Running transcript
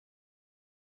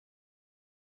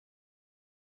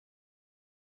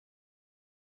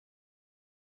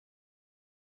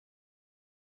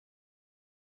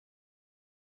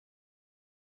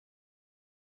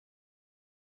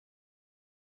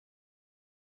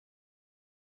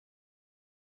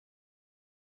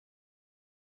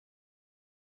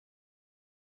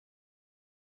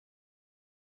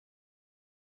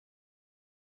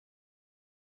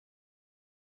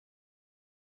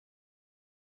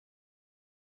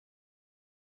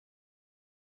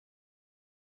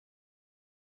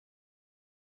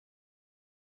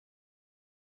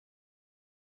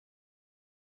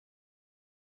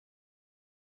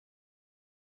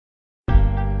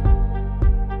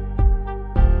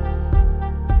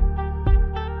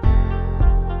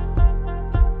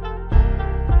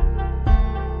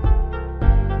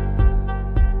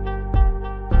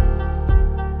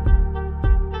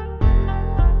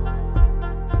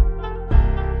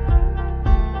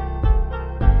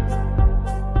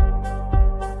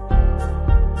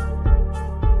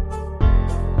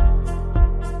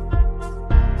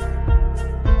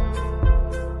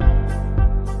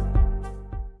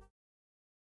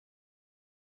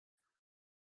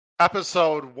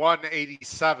Episode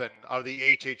 187 of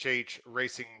the HHH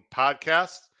Racing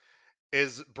Podcast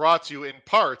is brought to you in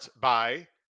part by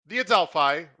the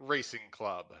Adelphi Racing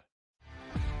Club.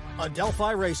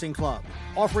 Adelphi Racing Club,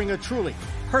 offering a truly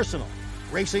personal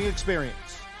racing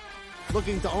experience.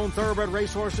 Looking to own thoroughbred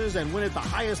racehorses and win at the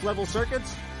highest level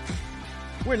circuits?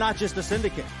 We're not just a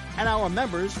syndicate, and our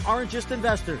members aren't just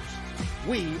investors.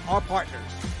 We are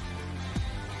partners.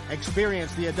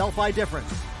 Experience the Adelphi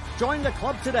difference. Join the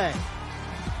club today.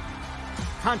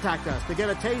 Contact us to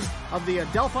get a taste of the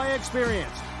Adelphi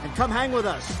experience and come hang with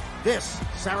us this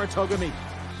Saratoga meet.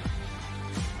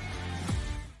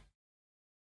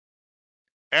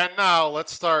 And now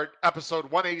let's start episode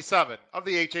 187 of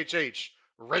the HHH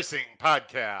Racing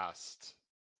Podcast.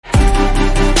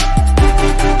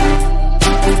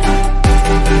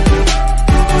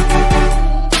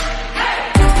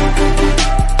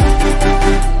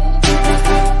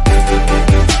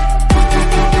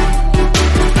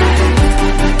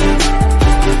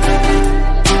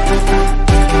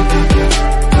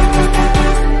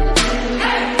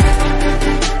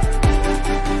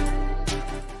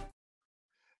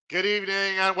 Good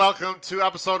evening and welcome to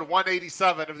episode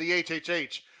 187 of the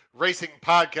HHH Racing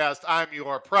Podcast. I'm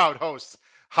your proud host,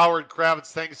 Howard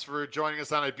Kravitz. Thanks for joining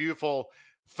us on a beautiful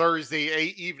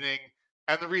Thursday evening.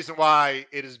 And the reason why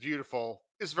it is beautiful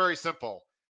is very simple.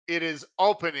 It is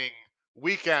opening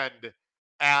weekend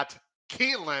at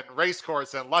Keeneland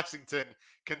Racecourse in Lexington,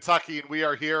 Kentucky. And we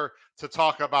are here to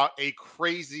talk about a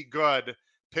crazy good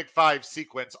Pick 5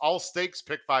 sequence, all stakes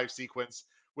Pick 5 sequence,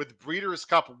 with Breeders'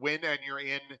 Cup win and you're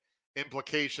in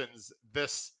implications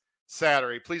this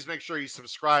Saturday. Please make sure you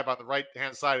subscribe on the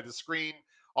right-hand side of the screen.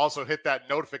 Also hit that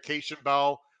notification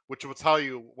bell, which will tell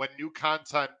you when new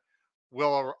content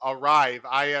will arrive.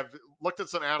 I have looked at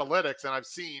some analytics and I've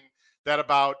seen that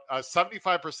about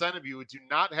 75% of you do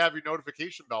not have your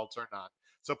notification bell turned on.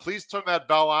 So please turn that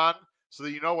bell on so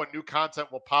that you know when new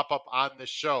content will pop up on this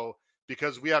show,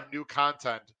 because we have new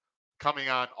content coming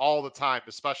on all the time,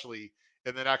 especially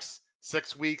in the next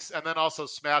 6 weeks. And then also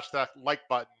smash that like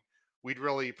button. We'd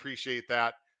really appreciate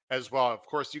that as well. Of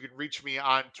course, you can reach me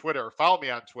on Twitter. Follow me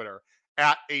on Twitter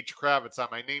at HKravitz on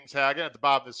my name tag. And at the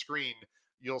bottom of the screen,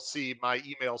 you'll see my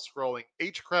email scrolling,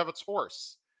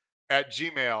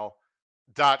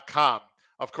 hkravitzhorse@gmail.com.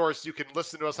 Of course, you can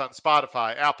listen to us on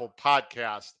Spotify, Apple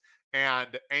Podcast,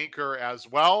 and Anchor as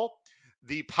well.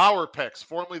 The Power Picks,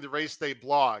 formerly the Race Day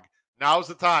blog. Now's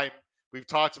the time. We've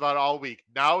talked about it all week.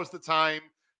 Now is the time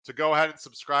to go ahead and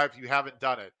subscribe if you haven't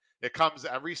done it. It comes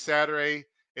every Saturday.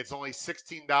 It's only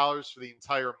 $16 for the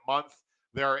entire month.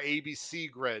 There are ABC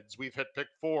grids. We've hit Pick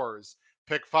 4s,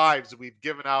 Pick 5s that we've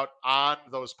given out on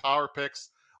those Power Picks,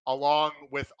 along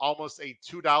with almost a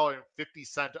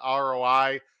 $2.50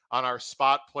 ROI on our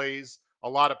spot plays, a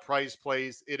lot of prize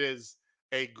plays. It is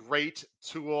a great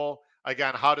tool.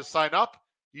 Again, how to sign up?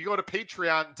 You go to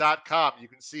patreon.com. You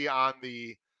can see on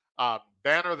the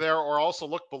banner there, or also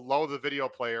look below the video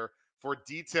player for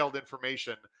detailed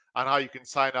information on how you can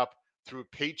sign up through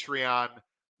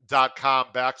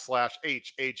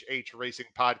patreon.com/HHH Racing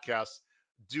Podcast.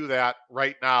 Do that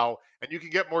right now. And you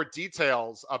can get more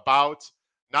details about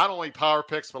not only Power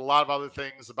Picks, but a lot of other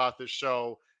things about this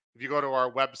show if you go to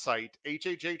our website,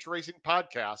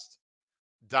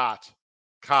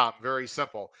 hhhracingpodcast.com. Very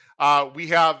simple. We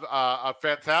have a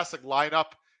fantastic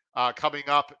lineup coming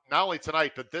up, not only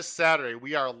tonight, but this Saturday.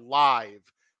 We are live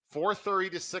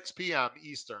 4:30 to 6 p.m.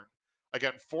 Eastern.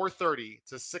 Again, 4:30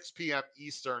 to 6 p.m.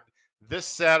 Eastern this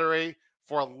Saturday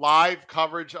for live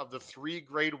coverage of the 3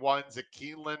 Grade 1s at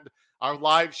Keeneland. Our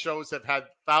live shows have had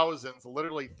thousands,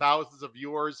 literally thousands of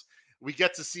viewers. We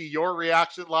get to see your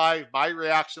reaction live, my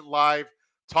reaction live,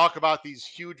 talk about these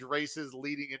huge races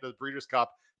leading into the Breeders'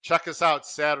 Cup. Check us out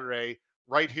Saturday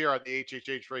right here on the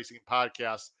HHH Racing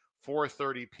Podcast,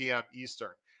 4:30 p.m.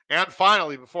 Eastern. And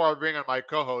finally, before I bring on my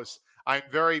co-host, I'm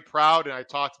very proud, and I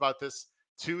talked about this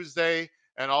Tuesday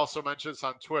and also mentioned this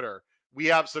on Twitter. We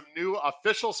have some new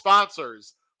official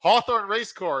sponsors, Hawthorne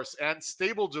Racecourse and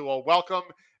Stable Duel. Welcome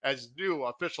as new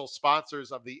official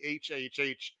sponsors of the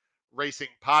HHH Racing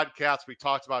Podcast. We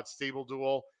talked about Stable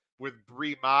Duel with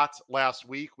Bree Mott last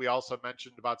week. We also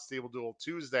mentioned about Stable Duel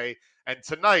Tuesday. And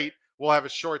tonight, we'll have a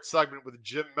short segment with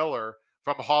Jim Miller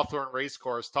from Hawthorne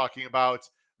Racecourse talking about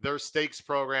their stakes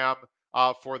program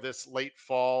for this late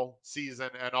fall season,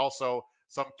 and also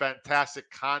some fantastic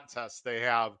contests they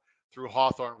have through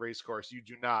Hawthorne Racecourse. You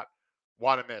do not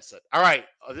want to miss it. All right.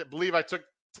 I believe I took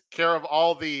care of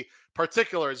all the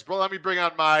particulars. But let me bring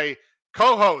on my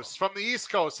co-host from the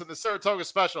East Coast in the Saratoga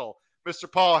Special,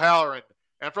 Mr. Paul Halloran,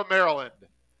 and from Maryland,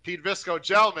 Pete Visco.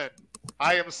 Gentlemen,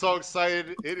 I am so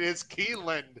excited. It is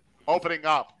Keeneland opening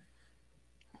up.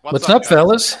 What's up,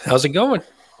 fellas? How's it going?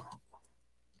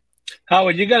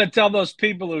 Howard, you got to tell those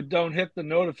people who don't hit the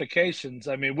notifications.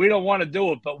 I mean, we don't want to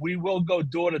do it, but we will go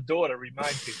door to door to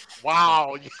remind people.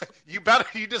 Wow, you better.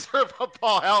 You deserve a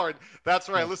Paul Howard. That's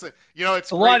right. Listen,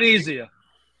 it's a lot easier.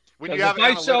 When you have if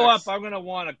I show up, I'm going to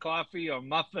want a coffee or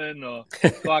muffin or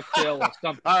cocktail or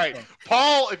something. All right,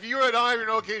 Paul. If you don't have your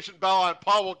notification bell on,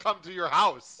 Paul will come to your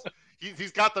house.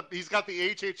 He's got the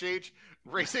HHH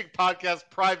Racing Podcast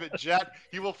private jet.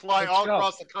 He will fly all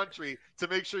across the country to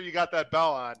make sure you got that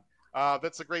bell on.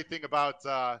 That's the great thing about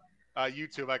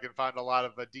YouTube. I can find a lot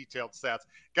of detailed stats.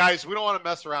 Guys, we don't want to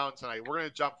mess around tonight. We're going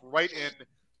to jump right in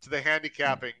to the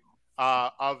handicapping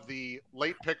of the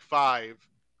late pick 5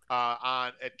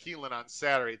 at Keeneland on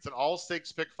Saturday. It's an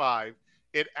all-stakes pick 5.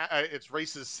 It's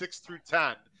races 6 through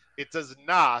 10. It does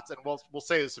not, and we'll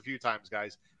say this a few times,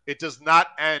 guys, it does not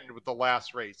end with the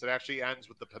last race. It actually ends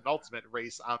with the penultimate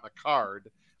race on the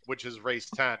card, which is race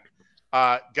 10.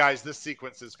 Guys, this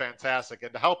sequence is fantastic.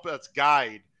 And to help us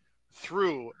guide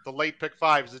through the late pick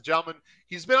 5 is a gentleman.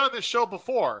 He's been on this show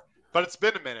before, but it's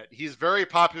been a minute. He's very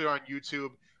popular on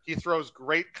YouTube. He throws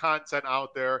great content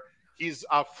out there. He's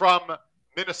from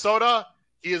Minnesota.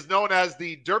 He is known as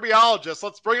the Derbyologist.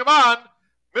 Let's bring him on,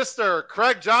 Mr.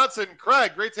 Craig Johnson.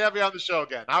 Craig, great to have you on the show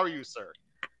again. How are you, sir?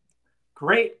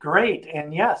 Great.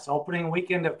 And yes, opening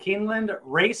weekend of Keeneland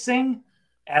racing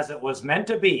as it was meant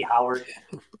to be, Howard.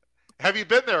 Have you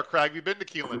been there, Craig? Have you been to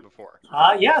Keeneland before?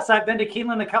 Yes, I've been to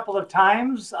Keeneland a couple of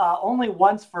times, only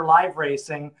once for live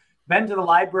racing. Been to the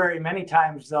library many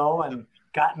times, though, and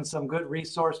gotten some good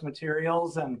resource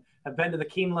materials, and have been to the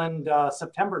Keeneland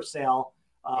September sale.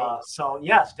 So,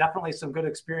 yes, definitely some good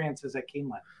experiences at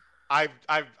Keeneland. I've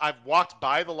walked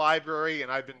by the library,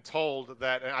 and I've been told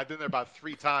that, and I've been there about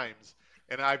 3 times,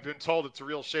 and I've been told it's a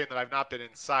real shame that I've not been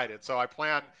inside it. So I'm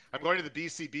going to the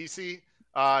BCBC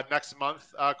next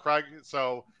month, Craig.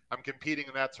 So I'm competing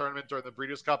in that tournament during the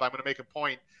Breeders' Cup. I'm going to make a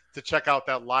point to check out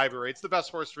that library. It's the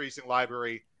best horse racing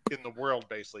library in the world,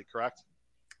 basically, correct?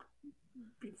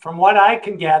 From what I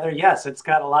can gather, yes. It's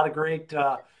got a lot of great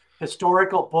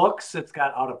historical books. It's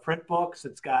got out-of-print books.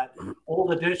 It's got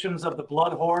old editions of the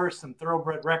Blood Horse and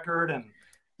Thoroughbred Record.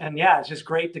 And yeah, it's just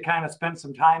great to kind of spend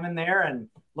some time in there and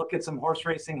look at some horse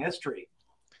racing history.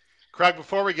 Craig,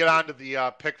 before we get on to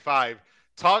the pick 5,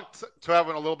 talk to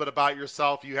everyone a little bit about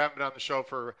yourself. You haven't been on the show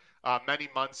for many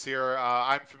months here.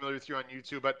 I'm familiar with you on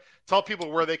YouTube, but tell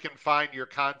people where they can find your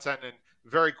content and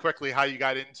very quickly how you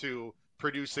got into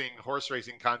producing horse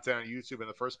racing content on YouTube in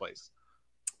the first place.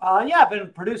 I've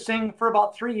been producing for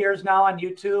about 3 years now on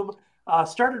YouTube.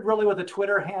 Started really with a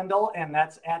Twitter handle, and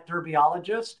that's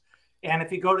 @Derbyologist. And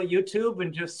if you go to YouTube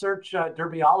and just search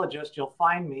Derbyologist, you'll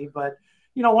find me. But,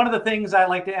 one of the things I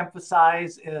like to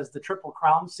emphasize is the Triple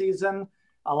Crown season.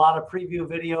 A lot of preview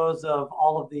videos of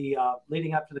all of the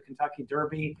leading up to the Kentucky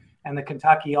Derby and the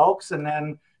Kentucky Oaks, and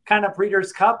then kind of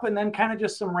Breeders' Cup, and then kind of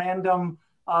just some random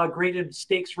graded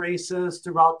stakes races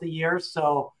throughout the year.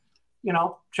 So,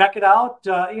 check it out.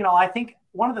 I think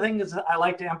one of the things I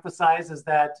like to emphasize is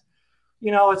that,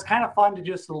 it's kind of fun to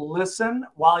just listen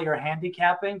while you're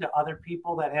handicapping to other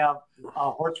people that have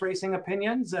horse racing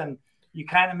opinions. And you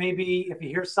kind of maybe, if you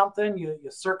hear something, you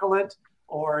circle it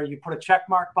or you put a check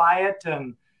mark by it.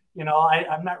 And,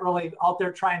 I'm not really out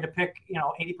there trying to pick,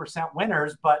 80%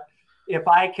 winners, but if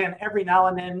I can every now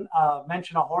and then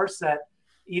mention a horse that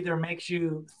either makes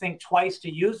you think twice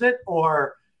to use it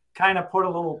or kind of put a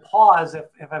little pause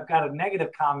if I've got a negative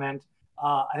comment,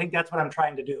 I think that's what I'm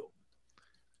trying to do.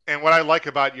 And what I like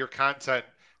about your content,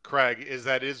 Craig, is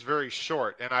that it is very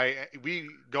short. And we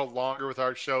go longer with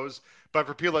our shows, but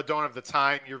for people that don't have the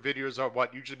time, your videos are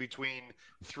usually between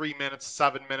 3 minutes,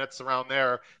 7 minutes, around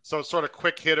there. So it's sort of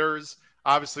quick hitters.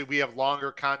 Obviously, we have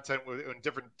longer content and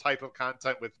different type of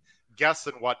content with guests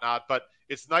and whatnot, but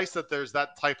it's nice that there's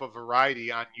that type of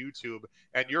variety on YouTube,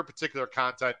 and your particular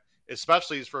content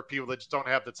especially is for people that just don't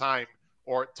have the time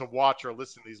or to watch or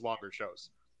listen to these longer shows.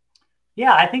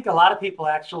 Yeah, I think a lot of people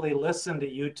actually listen to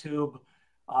YouTube,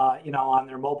 on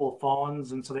their mobile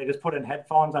phones. And so they just put in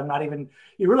headphones.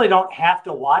 You really don't have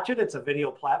to watch it. It's a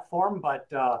video platform. But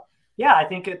I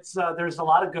think there's a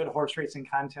lot of good horse racing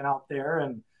content out there.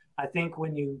 And I think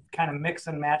when you kind of mix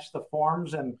and match the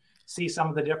forms and see some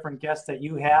of the different guests that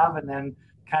you have, and then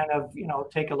kind of,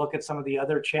 take a look at some of the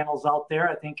other channels out there,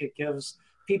 I think it gives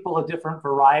people a different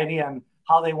variety on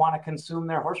how they want to consume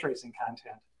their horse racing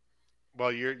content.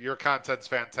 Well, your content's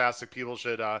fantastic. People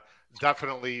should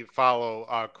definitely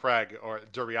follow Craig or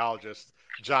Derbyologist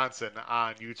Johnson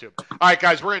on YouTube. All right,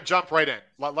 guys, we're going to jump right in.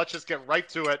 Let's just get right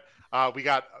to it. We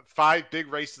got 5 big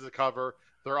races to cover.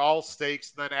 They're all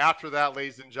stakes. And then after that,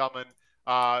 ladies and gentlemen,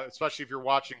 especially if you're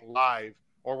watching live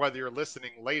or whether you're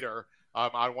listening later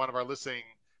on one of our listening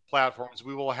platforms,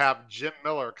 we will have Jim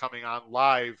Miller coming on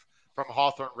live from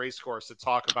Hawthorne Racecourse to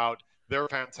talk about their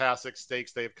fantastic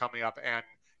stakes they have coming up and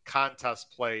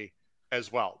contest play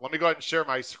as well. Let me go ahead and share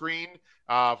my screen.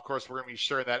 Of course, we're going to be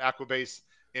sharing that Equibase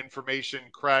information.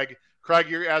 Craig,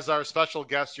 you're, as our special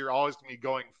guest, you're always going to be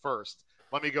going first.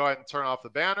 Let me go ahead and turn off the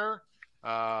banner.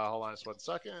 Hold on just 1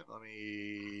 second.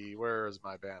 Where is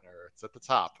my banner? It's at the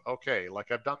top. Okay,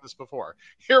 like I've done this before.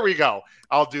 Here we go.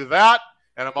 I'll do that.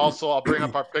 And I'll bring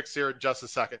up our picks here in just a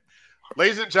second.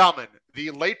 Ladies and gentlemen,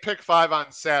 the late pick 5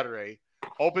 on Saturday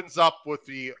opens up with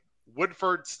the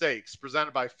Woodford Stakes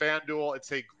presented by FanDuel.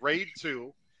 It's a grade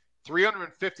 2,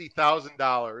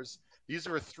 $350,000. These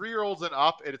are 3-year-olds and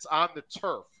up, and it's on the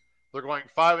turf. They're going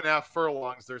 5.5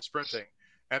 furlongs. They're sprinting.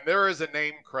 And there is a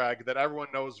name, Craig, that everyone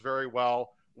knows very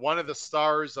well. One of the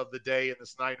stars of the day in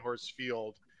this 9-horse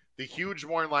field. The huge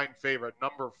morning line favorite,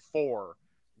 number 4,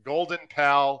 Golden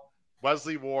Pal,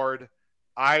 Wesley Ward,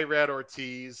 Irad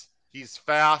Ortiz. He's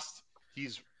fast.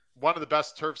 He's one of the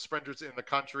best turf sprinters in the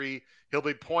country. He'll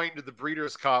be pointing to the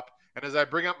Breeders' Cup. And as I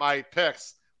bring up my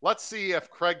picks, let's see if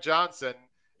Craig Johnson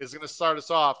is going to start us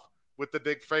off with the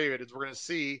big favorite, as we're going to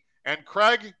see. And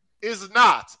Craig is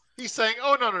not. He's saying,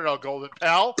 oh, no, Golden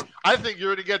Pal. I think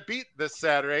you're going to get beat this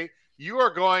Saturday. You are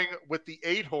going with the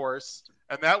 8-horse,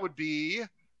 and that would be,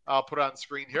 I'll put it on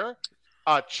screen here,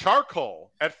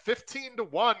 Charcoal at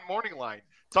 15-1 morning line.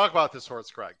 Talk about this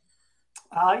horse, Craig.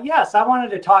 Yes, I wanted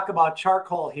to talk about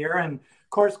Charcoal here. And, of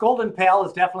course, Golden Pal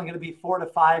is definitely going to be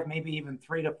 4-5, maybe even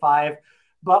 3-5.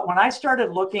 But when I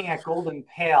started looking at Golden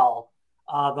Pal,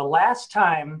 the last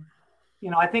time,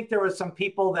 I think there was some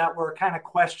people that were kind of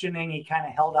questioning. He kind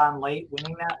of held on late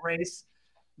winning that race.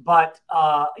 But,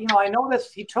 I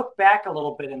noticed he took back a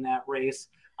little bit in that race.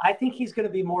 I think he's going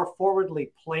to be more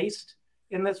forwardly placed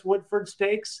in this Woodford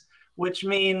Stakes, which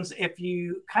means if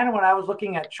you when I was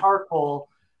looking at Charcoal,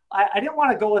 I didn't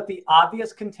want to go with the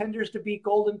obvious contenders to beat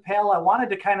Golden Pal. I wanted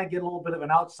to kind of get a little bit of an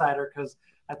outsider because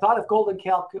I thought if Golden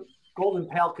Pal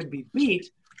could be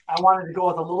beat, I wanted to go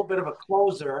with a little bit of a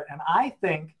closer. And I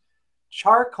think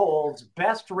Charcoal's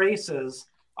best races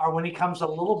are when he comes a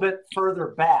little bit further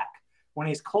back. When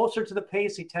he's closer to the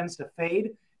pace, he tends to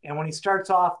fade. And when he starts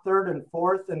off 3rd and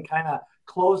 4th and kind of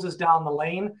closes down the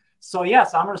lane. So,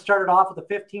 yes, I'm going to start it off with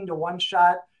a 15-1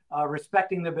 shot,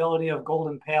 respecting the ability of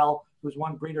Golden Pal, who's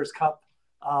won Breeders' Cup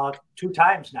 2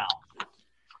 times now.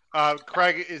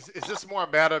 Craig, is this more a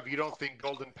matter of you don't think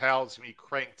Golden Pal is going to be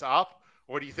cranked up,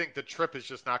 or do you think the trip is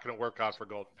just not going to work out for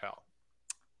Golden Pal?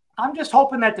 I'm just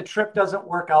hoping that the trip doesn't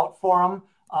work out for him.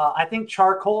 I think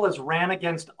Charcoal has ran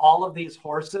against all of these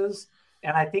horses,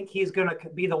 and I think he's going to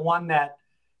be the one that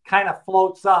kind of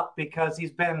floats up because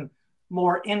he's been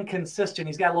more inconsistent.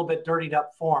 He's got a little bit dirtied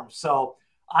up form. So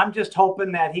I'm just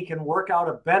hoping that he can work out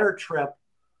a better trip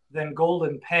than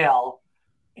Golden Pal,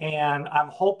 and I'm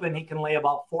hoping he can lay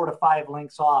about 4 to 5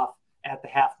 lengths off at the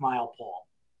half-mile pole.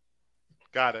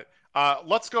 Got it.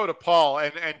 Let's go to Paul.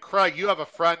 And Craig, you have a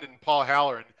friend in Paul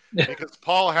Halloran, because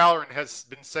Paul Halloran has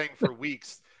been saying for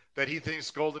weeks that he thinks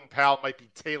Golden Pal might be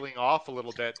tailing off a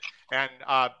little bit. And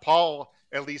Paul,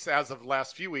 at least as of the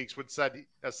last few weeks,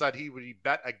 said he would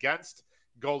bet against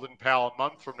Golden Pal a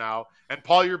month from now. And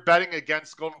Paul, you're betting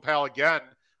against Golden Pal again,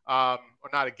 or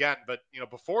not again, but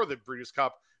before the Breeders'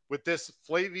 Cup with this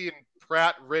Flavian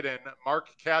Pratt ridden, Mark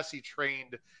Cassey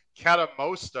trained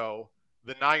Catamosto,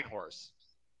 the 9-horse.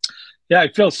 Yeah, I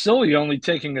feel silly only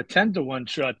taking a 10-1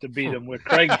 shot to beat him, where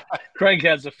Craig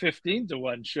has a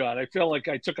 15-1 shot. I feel like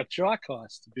I took a chalk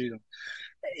horse to beat him.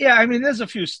 Yeah, I mean, there's a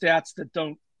few stats that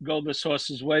don't go this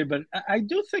horse's way, but I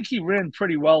do think he ran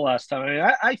pretty well last time. I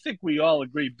mean, I think we all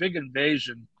agree Big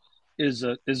Invasion is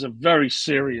a very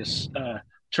serious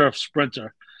turf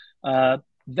sprinter.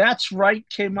 That's Right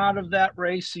came out of that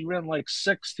race. He ran like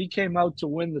 6th. He came out to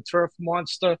win the Turf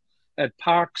Monster at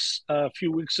Parks a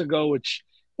few weeks ago, which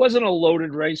wasn't a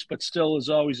loaded race, but still is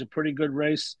always a pretty good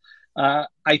race.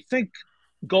 I think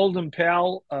Golden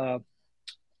Pal,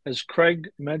 as Craig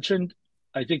mentioned,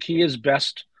 I think he is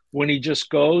best when he just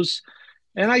goes.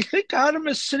 And I think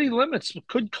Artemis City Limits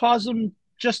could cause him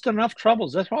just enough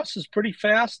troubles. That horse is pretty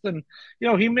fast, and,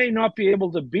 he may not be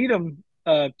able to beat him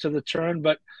to the turn,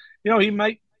 but, he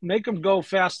might make him go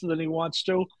faster than he wants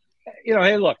to.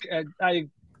 Hey, look,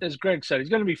 as Greg said, he's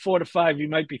going to be 4 to 5. He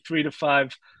might be 3 to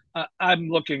 5. I'm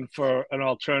looking for an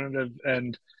alternative,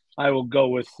 and I will go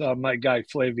with my guy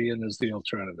Flavian as the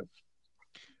alternative.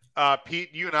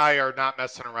 Pete, you and I are not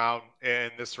messing around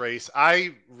in this race.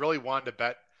 I really wanted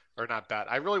to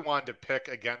I really wanted to pick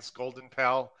against Golden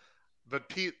Pal, But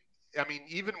Pete, I mean,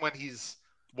 even when he's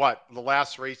what the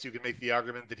last race, you can make the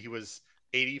argument that he was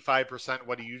 85%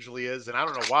 what he usually is, and I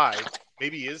don't know why.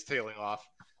 Maybe he is tailing off.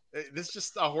 This is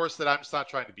just a horse that I'm just not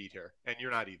trying to beat here, and you're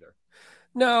not either.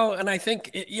 No, and I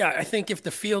think if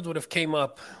the field would have came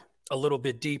up a little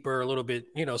bit deeper, a little bit,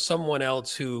 someone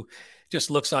else who just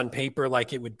looks on paper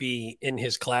like it would be in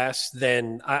his class,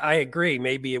 then I agree.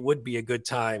 Maybe it would be a good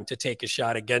time to take a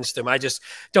shot against him. I just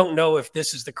don't know if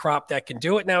this is the crop that can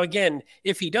do it. Now, again,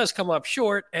 if he does come up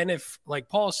short, and if, like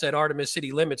Paul said, Artemis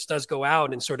City Limits does go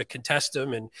out and sort of contest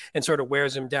him and sort of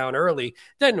wears him down early,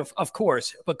 then of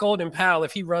course. But Golden Pal,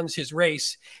 if he runs his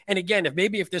race, and again,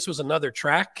 if this was another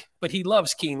track, but he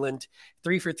loves Keeneland,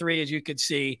 3 for 3, as you could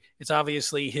see, it's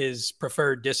obviously his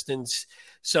preferred distance.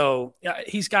 So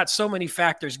he's got so many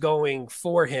factors going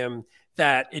for him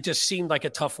that it just seemed like a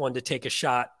tough one to take a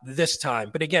shot this time.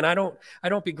 But again, I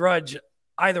don't begrudge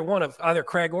either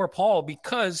Craig or Paul,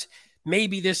 because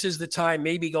maybe this is the time.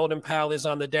 Maybe Golden Pal is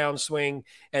on the downswing,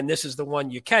 and this is the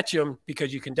one you catch him,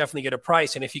 because you can definitely get a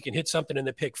price. And if you can hit something in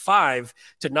the pick 5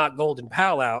 to knock Golden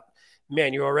Pal out,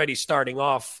 man, you're already starting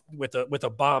off with a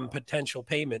bomb potential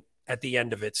payment at the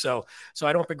end of it. So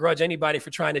I don't begrudge anybody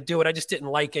for trying to do it. I just didn't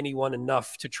like anyone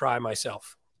enough to try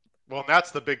myself. Well, and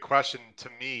that's the big question to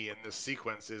me in this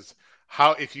sequence is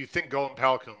how, if you think Golden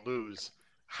Pal can lose,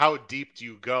 how deep do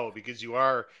you go? Because you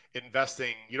are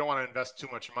investing, you don't want to invest too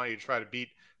much money to try to beat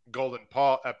Golden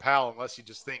Pal unless you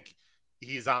just think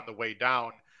he's on the way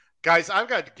down. Guys, I've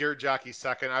got Gear Jockey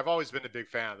second. I've always been a big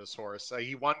fan of this horse.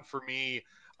 He won for me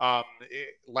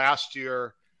last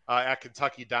year at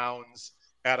Kentucky Downs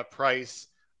at a price,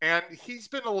 and he's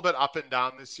been a little bit up and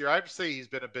down this year. I'd say he's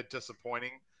been a bit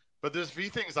disappointing, but there's a few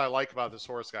things I like about this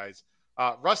horse, guys.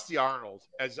 Rusty Arnold,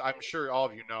 as I'm sure all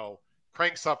of you know,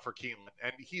 cranks up for Keeneland,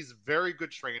 and he's a very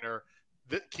good trainer.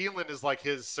 Keeneland is like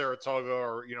his Saratoga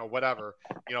or, whatever,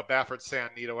 Baffert San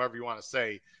Nito, whatever you want to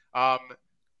say.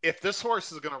 If this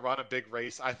horse is going to run a big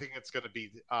race, I think it's going to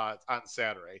be on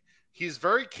Saturday. He's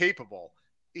very capable.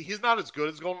 He's not as good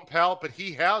as Golden Pal, but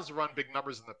he has run big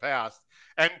numbers in the past.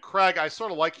 And Craig, I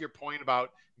sort of like your point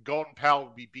about Golden Pal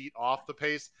would be beat off the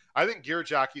pace. I think Gear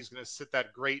Jockey is going to sit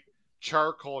that great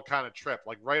charcoal kind of trip,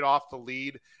 like right off the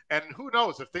lead. And who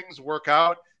knows, if things work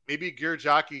out, maybe Gear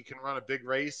Jockey can run a big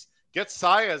race. Get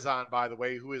Saez on, by the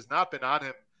way, who has not been on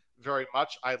him very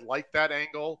much. I like that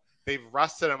angle. They've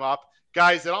rested him up.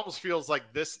 Guys, it almost feels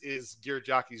like this is Gear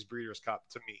Jockey's Breeders' Cup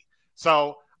to me.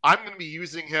 So I'm going to be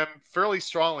using him fairly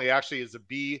strongly, actually, as a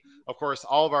B. Of course,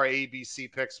 all of our A, B, C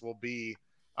picks will be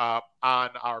on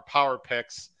our power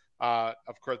picks,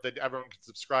 of course, that everyone can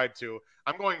subscribe to.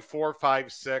 I'm going 4,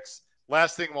 5, 6.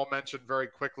 Last thing we'll mention very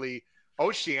quickly,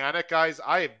 Oceanic, guys,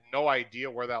 I have no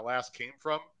idea where that last came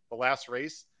from, the last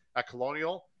race at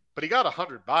Colonial, but he got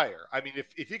 100 buyer. I mean,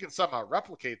 if he can somehow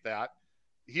replicate that,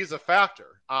 he's a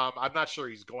factor. I'm not sure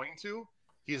he's going to.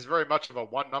 He's very much of a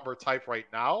one-number type right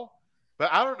now.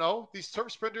 But I don't know. These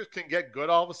turf sprinters can get good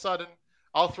all of a sudden.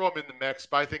 I'll throw them in the mix,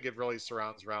 but I think it really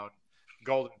surrounds around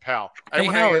Golden Pal. Hey,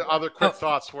 Howard, other quick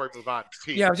thoughts before we move on?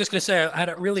 Pete. Yeah, I was just going to say, I had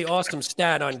a really awesome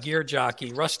stat on Gear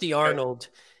Jockey. Rusty Arnold,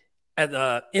 in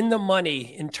the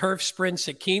money in turf sprints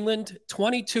at Keeneland,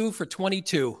 22 for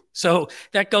 22. So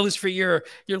that goes for your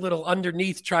little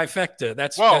underneath trifecta.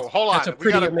 Hold on. That's a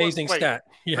pretty amazing stat.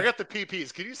 Yeah. Forget the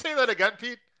PPs. Can you say that again,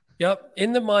 Pete? Yep.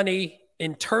 In the money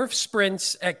in turf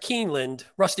sprints at Keeneland,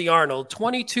 Rusty Arnold,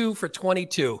 22 for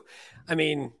 22. I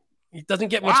mean, it doesn't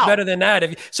get much better than that.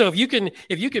 If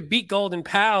you could beat Golden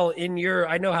Pal in your,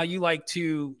 I know how you like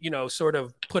to, sort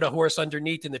of put a horse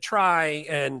underneath in the try.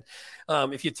 And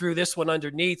if you threw this one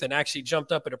underneath and actually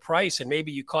jumped up at a price and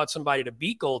maybe you caught somebody to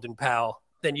beat Golden Pal,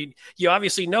 then you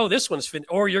obviously know this one's fin,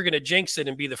 or you're going to jinx it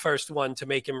and be the first one to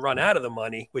make him run out of the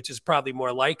money, which is probably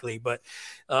more likely. But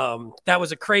that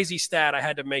was a crazy stat. I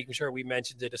had to make sure we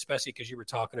mentioned it, especially because you were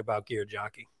talking about Gear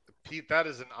Jockey. Pete, that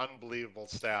is an unbelievable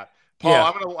stat. Paul, yeah.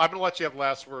 I'm gonna let you have the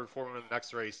last word for him in the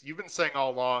next race. You've been saying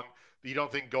all along that you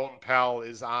don't think Golden Pal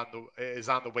is on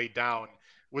the way down.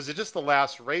 Was it just the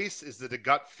last race? Is it a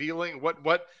gut feeling?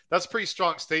 What? That's a pretty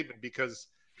strong statement because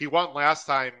he won last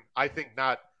time. I think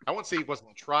not. I won't say he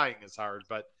wasn't trying as hard,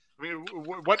 but I mean,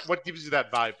 what gives you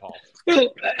that vibe, Paul?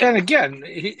 And again,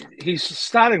 he's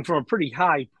starting from a pretty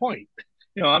high point.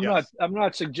 I'm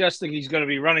not suggesting he's going to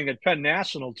be running at Penn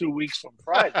National 2 weeks from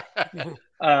Friday.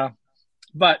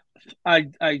 But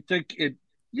I think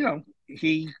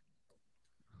he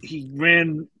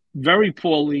ran very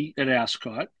poorly at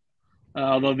Ascot,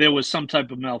 although there was some type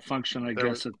of malfunction, I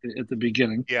guess, at the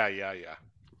beginning. Yeah.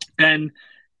 And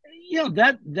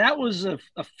that was a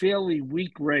fairly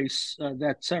weak race,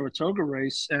 that Saratoga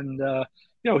race, and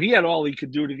he had all he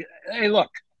could do to get. Hey, look,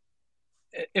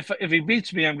 if he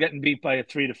beats me, I'm getting beat by a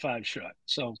 3-5 shot.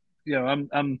 So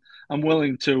I'm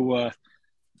willing to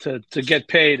get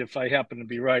paid if I happen to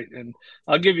be right. And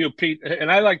I'll give you a Pete,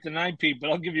 and I like the 9 Pete, but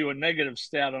I'll give you a negative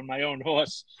stat on my own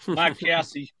horse, Mark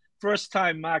Cassie. First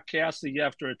time Mark Cassie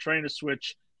after a trainer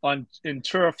switch in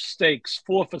turf stakes,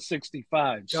 4 for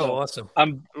 65. So awesome!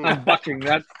 I'm bucking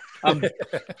that. I'm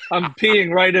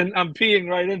peeing right in. I'm peeing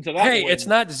right into that. Hey, win. It's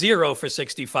not 0 for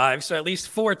 65, so at least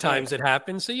 4 times it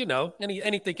happened. So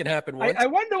anything can happen once. I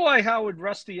wonder why Howard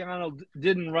Rusty Arnold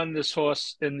didn't run this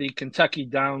horse in the Kentucky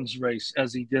Downs race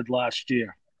as he did last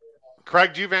year.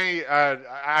 Craig, do you have any?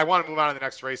 I want to move on to the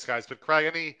next race, guys. But Craig,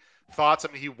 any thoughts?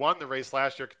 I mean, he won the race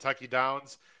last year, Kentucky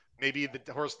Downs. Maybe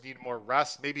the horse needed more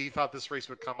rest. Maybe he thought this race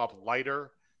would come up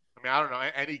lighter. I mean, I don't know.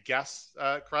 Any guess,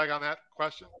 Craig, on that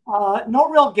question? No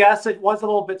real guess. It was a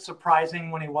little bit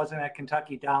surprising when he wasn't at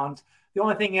Kentucky Downs. The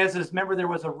only thing is remember there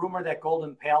was a rumor that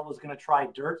Golden Pail was going to try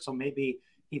dirt, so maybe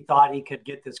he thought he could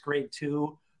get this grade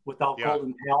 2 without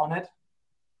Golden Pail in it.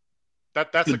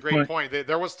 That's a great point.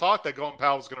 There was talk that Golden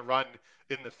Pail was going to run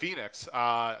in the Phoenix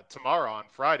tomorrow on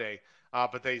Friday,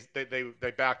 but they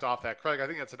backed off that. Craig, I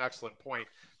think that's an excellent point.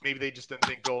 Maybe they just didn't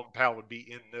think Golden Pail would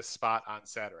be in this spot on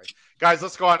Saturday. Guys,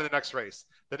 let's go on to the next race.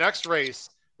 The next race,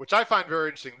 which I find very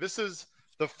interesting, this is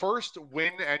the first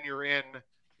win and you're in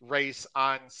race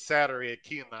on Saturday at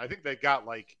Keeneland. I think they've got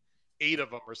like 8 of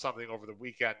them or something over the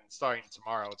weekend starting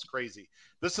tomorrow. It's crazy.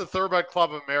 This is the Thoroughbred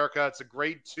Club of America. It's a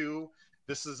grade 2.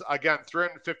 This is, again,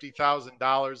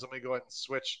 $350,000. Let me go ahead and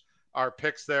switch our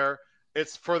picks there.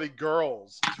 It's for the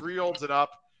girls, 3-year-olds and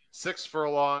up, 6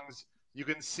 furlongs. You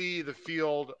can see the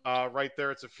field right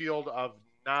there. It's a field of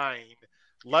 9,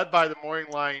 led by the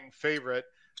morning line favorite,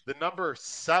 the number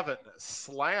 7,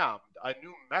 Slammed, a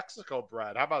New Mexico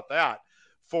bred. How about that?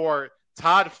 For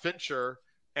Todd Fincher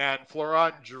and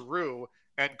Florent Giroux.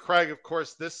 And Craig, of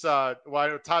course, this, I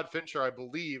know Todd Fincher, I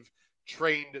believe,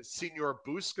 trained Senor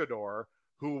Buscador,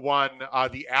 who won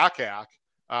the ACAC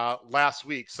last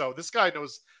week. So this guy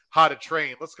knows how to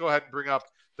train. Let's go ahead and bring up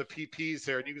the PPs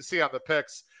here. And you can see on the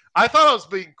picks, I thought I was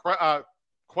being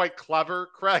quite clever,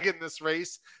 Craig, in this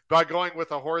race by going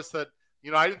with a horse that,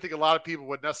 I didn't think a lot of people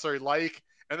would necessarily like.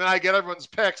 And then I get everyone's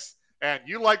picks, and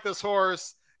you like this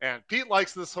horse, and Pete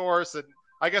likes this horse, and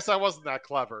I guess I wasn't that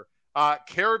clever.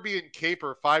 Caribbean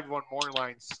Caper, 5-1 morning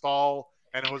line, Stall,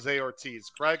 and Jose Ortiz.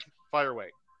 Craig, fire away.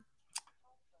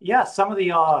 Yeah, some of the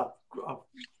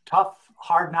tough,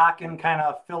 hard-knocking kind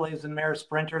of fillies and mare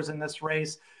sprinters in this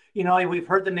race. We've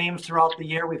heard the names throughout the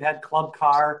year. We've had Club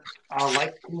Car,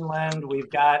 like Keeneland. We've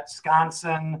got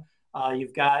Wisconsin.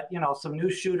 You've got, some new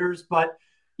shooters. But,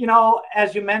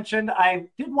 as you mentioned, I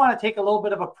did want to take a little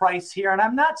bit of a price here. And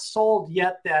I'm not sold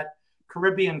yet that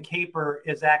Caribbean Caper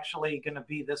is actually going to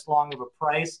be this long of a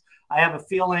price. I have a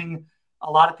feeling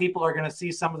a lot of people are going to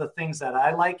see some of the things that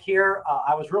I like here.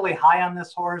 I was really high on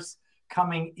this horse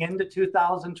coming into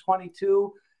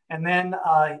 2022. And then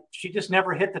she just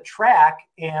never hit the track.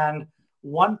 And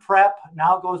one prep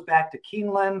now goes back to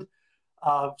Keeneland.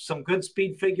 Some good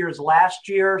speed figures last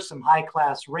year, some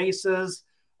high-class races.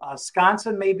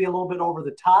 Wisconsin may be a little bit over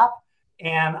the top.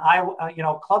 And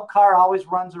Club Car always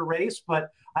runs a race,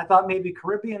 but I thought maybe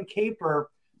Caribbean Caper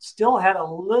still had a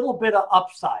little bit of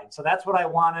upside. So that's what I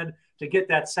wanted to get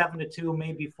that 7-2,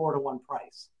 maybe 4-1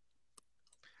 price.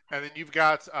 And then you've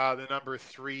got the number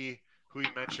 3, who you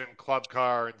mentioned, Club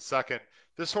Car, in second.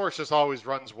 This horse just always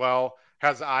runs well,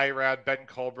 has IRAD, Ben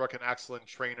Colebrook, an excellent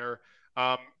trainer.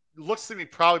 Looks to me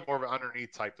probably more of an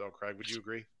underneath type, though, Craig. Would you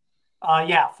agree?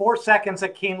 4 seconds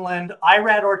at Keeneland.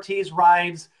 IRAD Ortiz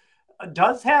rides,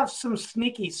 does have some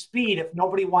sneaky speed if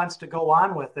nobody wants to go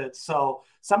on with it. So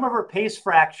some of her pace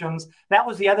fractions, that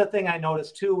was the other thing I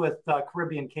noticed, too, with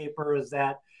Caribbean Caper, is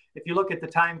that if you look at the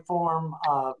time form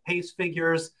pace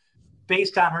figures,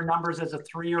 based on her numbers as a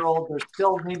 3-year-old, there's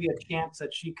still maybe a chance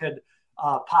that she could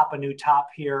pop a new top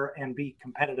here and be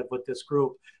competitive with this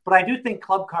group. But I do think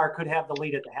Club Car could have the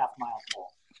lead at the half-mile pole.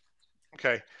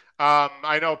 Okay.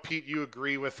 I know, Pete, you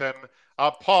agree with him.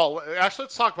 Paul, actually,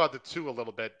 let's talk about the 2 a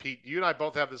little bit. Pete, you and I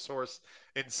both have this horse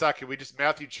in second.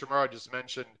 Matthew Chamorro just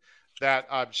mentioned that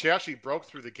she actually broke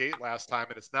through the gate last time,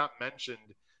 and it's not mentioned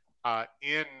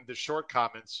in the short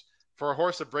comments. For a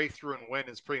horse to break through and win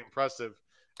is pretty impressive.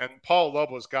 And Paul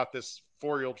Lobo's got this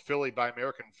 4-year-old filly by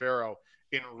American Pharoah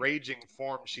in raging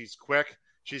form. She's quick.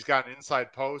 She's got an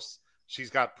inside post. She's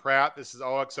got Pratt. This is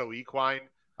OXO Equine.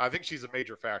 I think she's a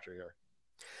major factor here.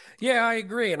 Yeah, I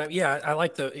agree, and I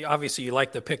like obviously you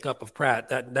like the pickup of Pratt.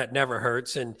 That never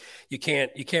hurts, and you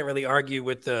can't really argue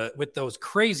with those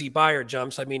crazy buyer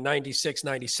jumps. I mean, 96,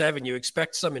 97, you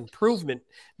expect some improvement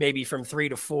maybe from 3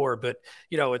 to 4, but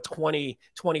a 20,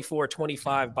 24,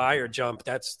 25 buyer jump,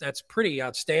 that's pretty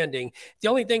outstanding. The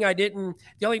only thing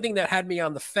that had me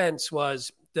on the fence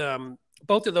was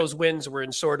both of those wins were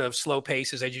in sort of slow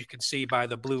paces, as you can see by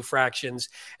the blue fractions.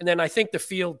 And then I think the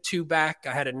field two back,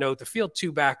 I had a note, the field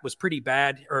two back was pretty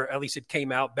bad, or at least it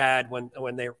came out bad when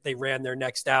they ran their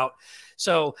next out.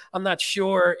 So I'm not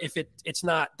sure if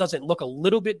doesn't look a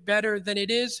little bit better than it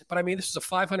is, but I mean, this is a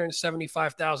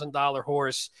 $575,000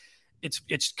 horse.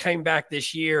 It's came back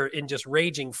this year in just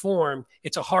raging form.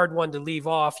 It's a hard one to leave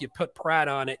off. You put Pratt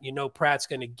on it, Pratt's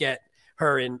going to get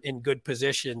her in good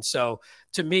position. So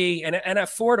to me, and at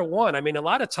 4 to 1, I mean, a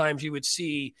lot of times you would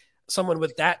see someone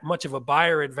with that much of a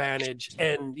buyer advantage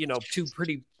and, two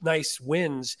pretty nice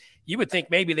wins. You would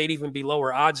think maybe they'd even be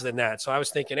lower odds than that. So I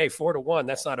was thinking, hey, 4 to 1,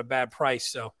 that's not a bad price.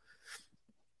 So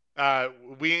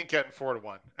we ain't getting 4 to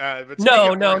 1.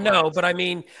 No. But I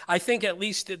mean, I think at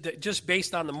least just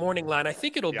based on the morning line, I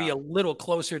think it'll be a little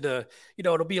closer to,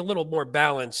 it'll be a little more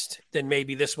balanced than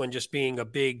maybe this one just being a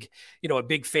big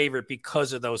favorite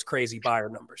because of those crazy buyer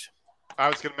numbers. I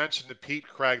was going to mention to Pete,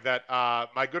 Craig, that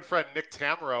my good friend Nick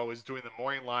Tamaro is doing the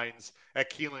morning lines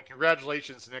at Keeneland.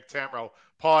 Congratulations, Nick Tamaro.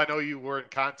 Paul, I know you were in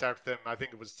contact with him. I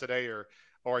think it was today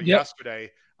or yesterday.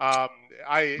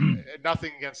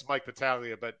 Nothing against Mike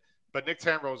Battaglia, but Nick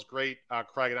Tamaro is great,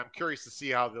 Craig, and I'm curious to see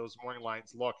how those morning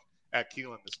lines look at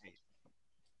Keeneland this meet.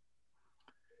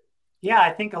 Yeah,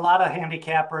 I think a lot of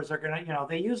handicappers are going to,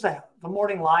 they use the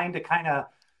morning line to kind of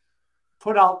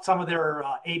put out some of their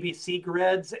ABC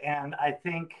grids. And I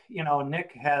think,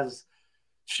 Nick has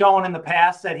shown in the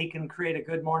past that he can create a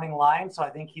good morning line. So I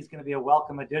think he's going to be a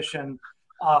welcome addition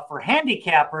for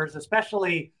handicappers,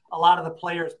 especially a lot of the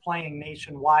players playing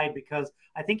nationwide, because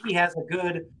I think he has a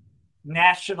good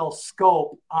national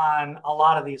scope on a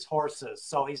lot of these horses.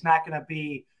 So he's not going to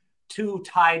be too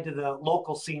tied to the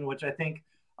local scene, which I think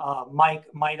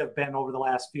Mike might have been over the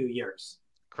last few years.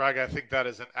 Craig, I think that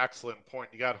is an excellent point.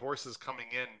 You got horses coming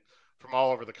in from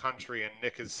all over the country, and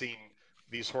Nick has seen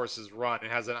these horses run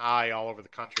and has an eye all over the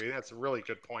country. That's a really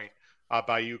good point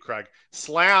by you, Craig.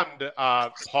 Slammed,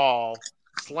 Paul.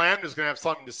 Slammed is going to have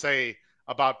something to say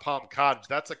about Palm Cottage.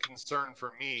 That's a concern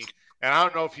for me. And I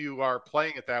don't know if you are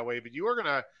playing it that way, but you are going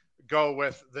to go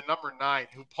with the number 9,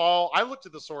 who, Paul, I looked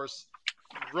at this horse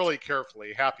really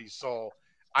carefully, Happy Soul.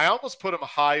 I almost put him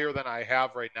higher than I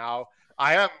have right now.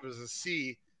 I have him as a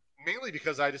C, mainly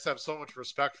because I just have so much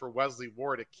respect for Wesley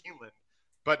Ward at Keeneland.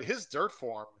 But his dirt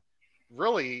form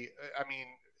really, I mean,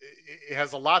 it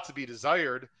has a lot to be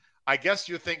desired. I guess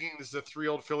you're thinking this is a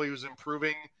 3-year-old filly who's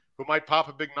improving, who might pop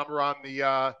a big number on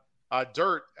the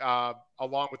dirt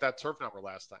along with that turf number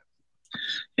last time.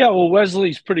 Yeah, well,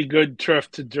 Wesley's pretty good turf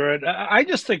to dirt. I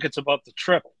just think it's about the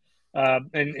trip.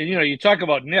 And you talk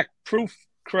about Nick. Proof,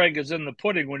 Craig, is in the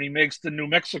pudding when he makes the New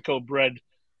Mexico bred.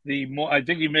 I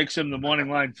think he makes him the morning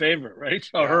line favorite, right?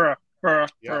 Oh,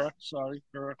 Yeah. Sorry.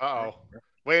 Uh-oh.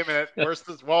 Wait a minute. Where's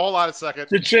this? Well, hold on a second.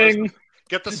 Cha-ching.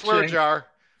 Get the swear jar.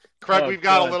 Craig, we've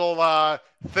got a little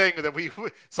thing that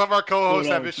some of our co-hosts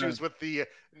have issues with the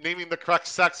naming the correct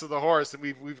sex of the horse, and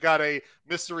we've got a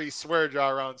mystery swear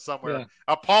jar around somewhere.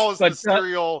 Yeah. Paul is the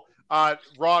serial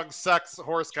wrong sex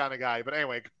horse kind of guy. But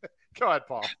anyway, go ahead,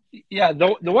 Paul. Yeah,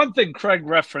 the one thing Craig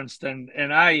referenced, and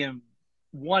I am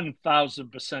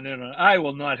 1,000% in on, I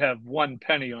will not have one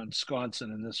penny on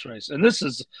Sconson in this race. And this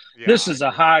is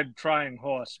a hard trying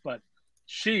horse, but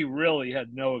she really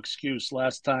had no excuse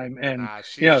last time. And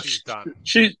she's done.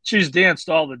 She's danced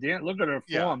all the dance. Look at her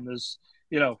form. There's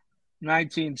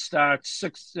 19 starts,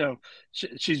 6.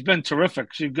 She's been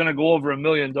terrific. She's going to go over $1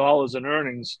 million in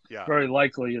earnings, very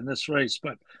likely in this race.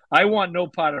 But I want no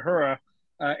part of her.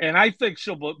 And I think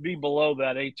she'll be below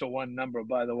that 8 to 1 number,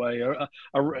 by the way.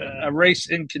 A race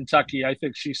in Kentucky, I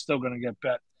think she's still going to get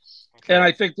bet. Okay. And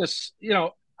I think this,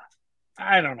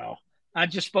 I don't know. I'm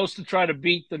just supposed to try to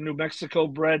beat the New Mexico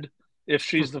bred if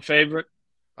she's the favorite.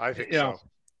 I think so.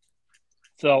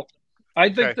 So I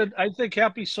think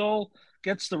Happy Soul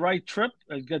gets the right trip.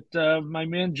 I get my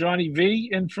man Johnny V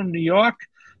in from New York.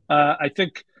 I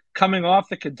think coming off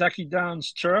the Kentucky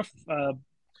Downs turf,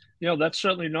 that's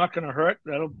certainly not going to hurt.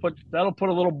 That'll put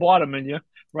a little bottom in you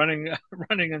running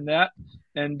in that.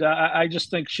 And I just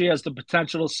think she has the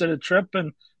potential to sit a trip.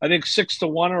 And I think 6 to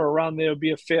 1 or around there would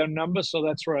be a fair number. So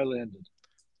that's where I landed.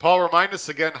 Paul, remind us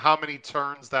again how many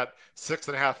turns that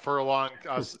 6.5 furlong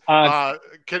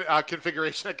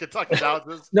configuration at Kentucky Downs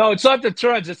is. No, it's not the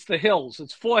turns. It's the hills.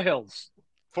 It's 4 hills.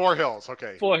 4 hills.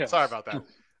 Okay. 4 hills. Sorry about that.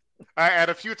 And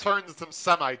a few turns and some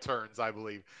semi-turns, I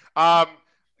believe.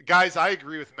 Guys, I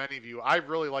agree with many of you. I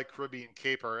really like Caribbean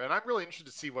Caper, and I'm really interested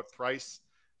to see what price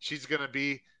she's going to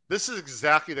be. This is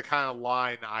exactly the kind of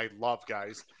line I love,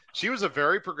 guys. She was a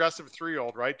very progressive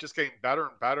 3-year-old, right? Just getting better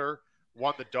and better.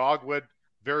 Won the dogwood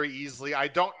very easily. I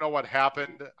don't know what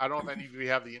happened. I don't know if any of you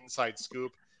have the inside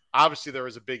scoop. Obviously, there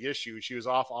was a big issue. She was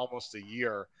off almost a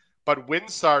year. But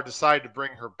Windstar decided to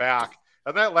bring her back.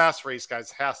 And that last race,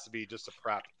 guys, has to be just a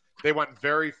prep. They went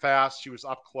very fast. She was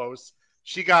up close.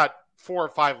 She got 4 or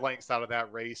 5 lengths out of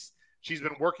that race. She's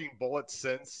been working bullets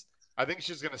since. I think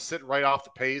she's going to sit right off the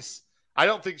pace. I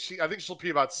think she'll be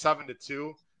about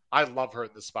 7-2. I love her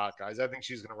in this spot, guys. I think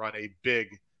she's going to run a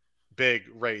big, big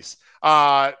race.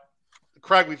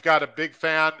 Craig, we've got a big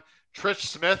fan. Trish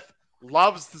Smith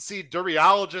loves to see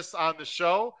derbiologists on the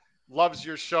show. Loves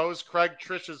your shows, Craig.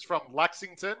 Trish is from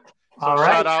Lexington. So all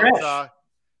right,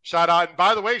 shout out. And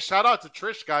by the way, shout out to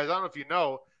Trish, guys. I don't know if you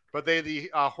know, but the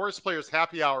Horse Players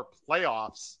Happy Hour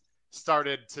playoffs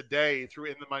started today through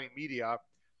In the Money Media.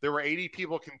 There were 80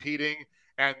 people competing,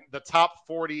 and the top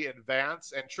 40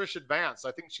 advanced, and Trish advanced.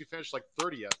 I think she finished like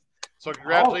 30th. So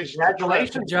congratulations.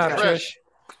 Congratulations. Good job, Trish.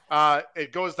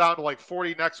 It goes down to like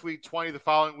 40 next week, 20 the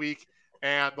following week.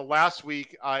 And the last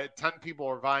week, 10 people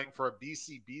are vying for a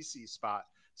BC spot.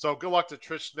 So good luck to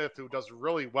Trish Smith, who does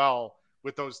really well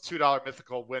with those $2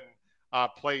 mythical win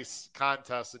place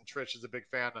contests. And Trish is a big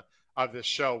fan of this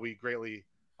show. We greatly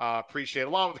appreciate it,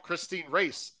 along with Christine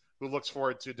Race, who looks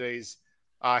forward to today's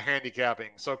handicapping.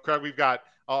 So, Craig, we've got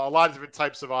a lot of different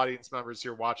types of audience members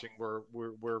here watching.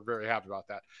 We're very happy about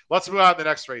that. Let's move on to the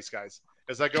next race, guys.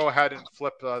 As I go ahead and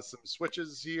flip some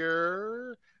switches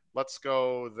here. Let's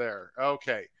go there.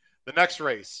 Okay. The next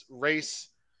race, race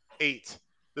 8.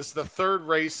 This is the third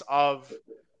race of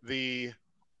the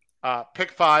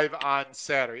Pick 5 on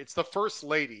Saturday. It's the First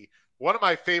Lady. One of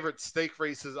my favorite stake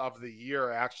races of the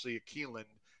year, actually, at Keeneland,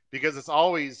 because it's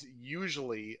always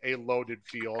usually a loaded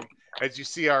field. As you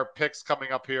see our picks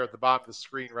coming up here at the bottom of the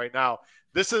screen right now.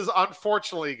 This is,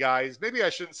 unfortunately, guys, maybe I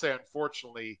shouldn't say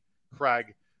unfortunately,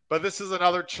 Craig, but this is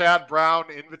another Chad Brown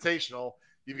Invitational.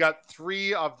 You've got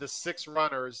 3 of the 6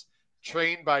 runners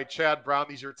trained by Chad Brown.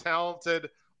 These are talented,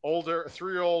 older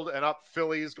 3-year-old and up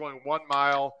fillies going 1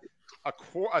 mile, a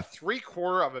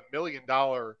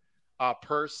 $750,000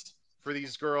 purse for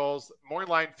these girls. Morning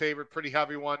line favorite, pretty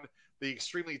heavy one. The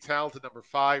extremely talented number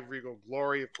 5, Regal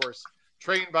Glory, of course,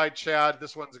 trained by Chad.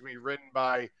 This one's going to be ridden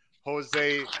by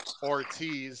Jose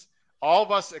Ortiz. All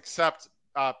of us except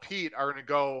Pete are going to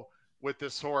go with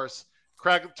this horse.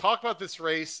 Craig, talk about this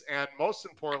race, and most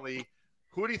importantly,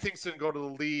 who do you think is going to go to the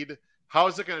lead? How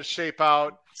is it going to shape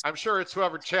out? I'm sure it's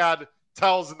whoever Chad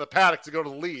tells in the paddock to go to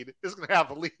the lead is going to have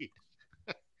the lead,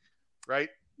 right?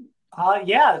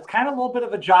 Yeah, it's kind of a little bit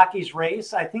of a jockey's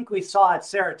race. I think we saw at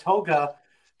Saratoga,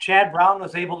 Chad Brown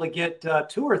was able to get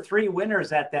 2 or 3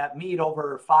 winners at that meet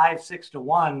over 5-6 to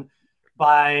 1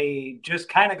 by just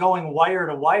kind of going wire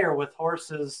to wire with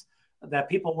horses that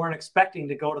people weren't expecting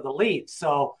to go to the lead.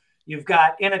 So you've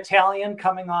got In Italian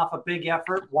coming off a big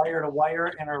effort, wire to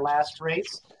wire in her last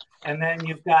race. And then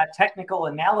you've got Technical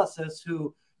Analysis,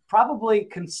 who probably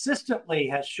consistently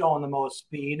has shown the most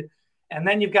speed. And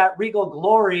then you've got Regal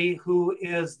Glory, who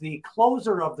is the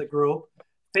closer of the group,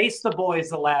 faced the boys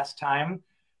the last time.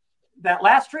 That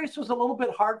last race was a little bit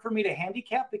hard for me to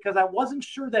handicap because I wasn't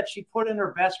sure that she put in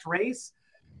her best race.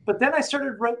 But then I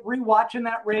started rewatching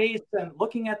that race and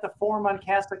looking at the form on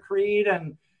Casa Creed,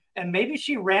 and maybe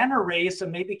she ran her race,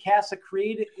 and maybe Casa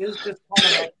Creed is just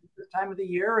kind of at this time of the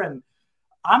year. And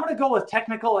I'm going to go with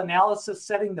Technical Analysis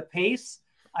setting the pace.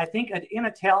 I think In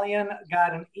Italian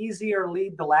got an easier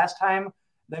lead the last time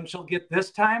than she'll get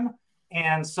this time.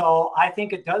 And so I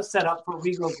think it does set up for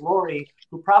Regal Glory,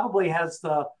 who probably has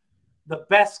the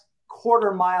best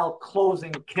quarter-mile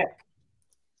closing kick.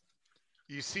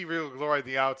 You see Regal Glory on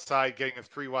the outside getting a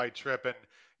 3-wide trip, and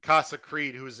Casa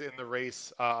Creed, who's in the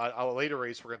race, a later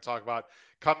race we're going to talk about,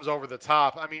 comes over the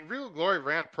top. I mean, Regal Glory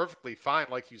ran perfectly fine,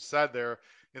 like you said there,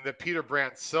 in the Peter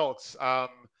Brandt Silks. I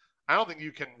don't think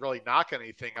you can really knock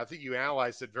anything. I think you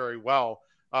analyzed it very well.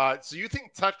 So you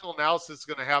think Technical Analysis is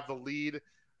going to have the lead,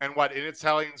 and what In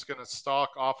Italian is going to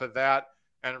stalk off of that,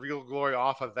 and Regal Glory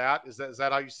off of that? Is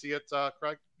that how you see it,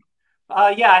 Craig?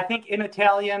 Yeah, I think In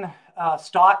Italian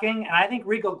stalking, and I think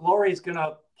Regal Glory is going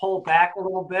to pull back a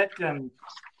little bit and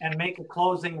make a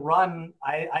closing run.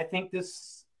 I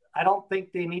don't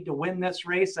think they need to win this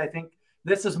race. I think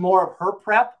this is more of her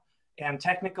prep, and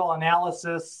Technical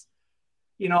Analysis,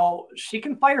 you know, she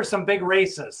can fire some big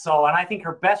races. So, and I think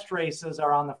her best races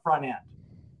are on the front end.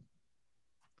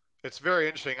 It's very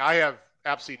interesting. I have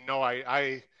absolutely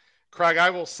no. Craig, I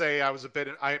will say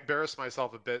I embarrassed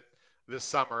myself a bit this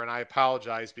summer, and I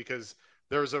apologize because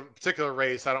there was a particular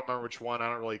race. I don't remember which one. I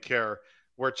don't really care.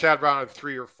 Where Chad Brown had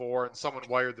 3 or 4, and someone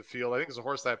wired the field. I think it was a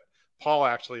horse that Paul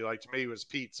actually liked. Maybe it was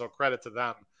Pete. So credit to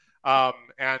them.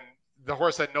 And the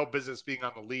horse had no business being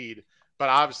on the lead, but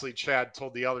obviously Chad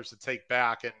told the others to take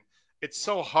back. And it's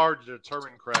so hard to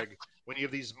determine, Craig, when you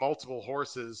have these multiple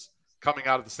horses coming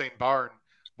out of the same barn,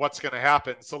 what's going to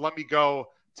happen. So let me go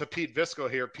to Pete Visco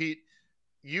here. Pete,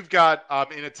 you've got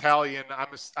in Italian.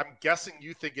 I'm guessing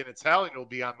you think in Italian will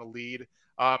be on the lead,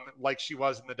 like she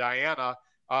was in the Diana.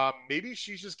 Maybe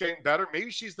she's just getting better.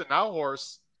 Maybe she's the now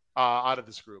horse out of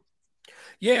this group.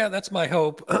 Yeah, that's my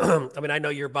hope. I mean, I know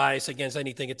you're biased against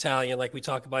anything Italian, like we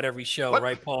talk about every show, What?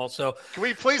 Right, Paul? So can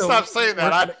we please stop saying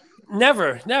that?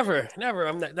 Never.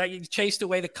 I'm not. You chased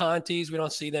away the Contis. We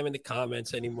don't see them in the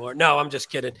comments anymore. No, I'm just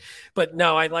kidding. But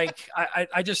no,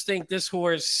 I just think this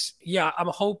horse. Yeah, I'm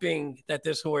hoping that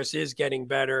this horse is getting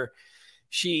better.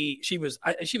 She was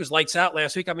lights out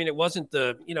last week. I mean, it wasn't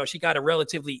she got a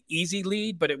relatively easy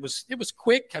lead, but it was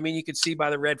quick. I mean, you could see by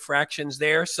the red fractions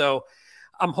there. So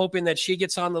I'm hoping that she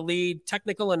gets on the lead.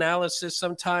 Technical analysis,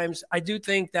 sometimes I do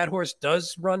think that horse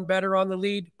does run better on the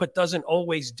lead, but doesn't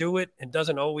always do it and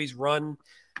doesn't always run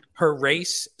her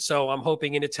race. So I'm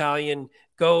hoping in Italian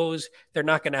goes. They're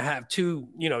not going to have two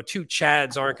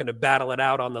Chads aren't going to battle it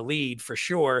out on the lead for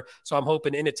sure. So I'm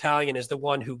hoping in Italian is the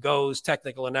one who goes.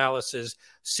 Technical analysis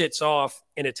sits off.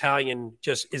 In Italian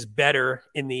just is better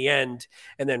in the end.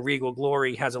 And then Regal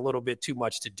Glory has a little bit too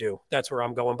much to do. That's where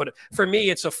I'm going. But for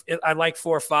me, I like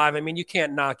 4-5. I mean, you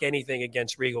can't knock anything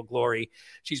against Regal Glory.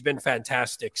 She's been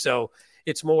fantastic. So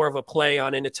it's more of a play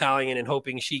on in Italian and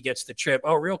hoping she gets the trip.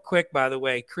 Oh, real quick, by the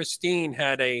way, Christine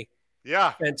had a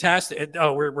fantastic.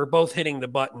 Oh, we're both hitting the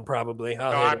button probably. No,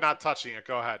 I'm not touching it.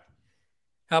 Go ahead.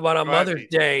 How about on Mother's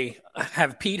Day,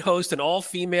 have Pete host an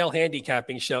all-female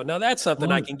handicapping show? Now that's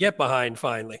something I can get behind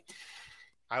finally.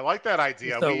 I like that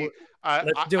idea. So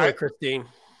let's do it, Christine.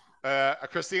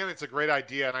 Christine, it's a great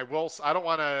idea, and I don't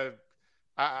want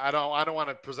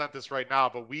to present this right now,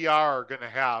 but we are going to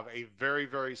have a very,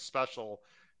 very special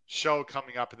show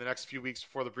coming up in the next few weeks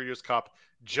before the Breeders' Cup,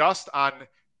 just on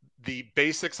the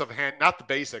basics of not the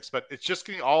basics, but it's just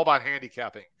going to be all about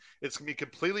handicapping. It's going to be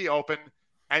completely open.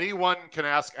 Anyone can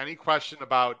ask any question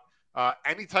about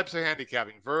any types of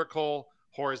handicapping, vertical,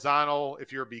 horizontal.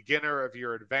 If you're a beginner, if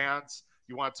you're advanced,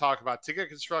 you want to talk about ticket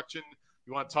construction,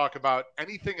 you want to talk about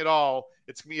anything at all,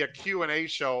 it's going to be a Q&A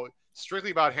show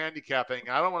strictly about handicapping.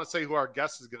 I don't want to say who our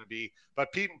guest is going to be,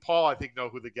 but Pete and Paul, I think, know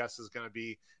who the guest is going to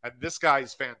be. And this guy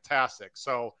is fantastic.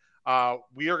 So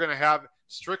we are going to have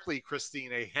strictly,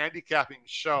 Christine, a handicapping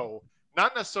show,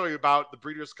 not necessarily about the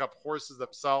Breeders' Cup horses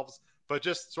themselves, but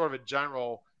just sort of a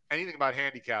general, anything about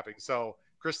handicapping. So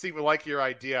Christine, we like your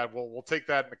idea. We'll take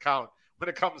that into account when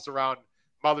it comes around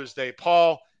Mother's Day.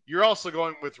 Paul, you're also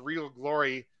going with Real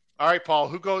Glory. All right, Paul,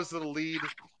 who goes to the lead?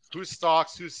 Who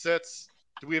stalks? Who sits?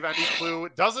 Do we have any clue?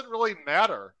 It doesn't really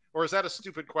matter. Or is that a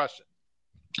stupid question?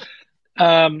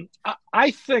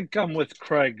 I think I'm with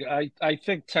Craig. I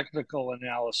think technical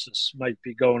analysis might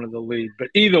be going to the lead. But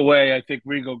either way, I think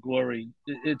Regal Glory,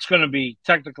 it's going to be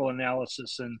technical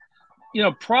analysis and,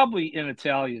 probably in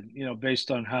Italian,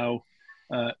 based on how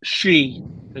she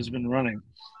has been running.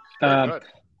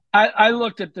 I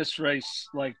looked at this race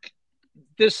like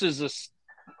this is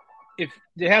if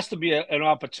there has to be an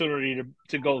opportunity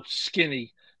to go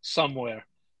skinny somewhere.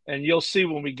 And you'll see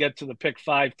when we get to the pick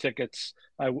 5 tickets,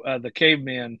 the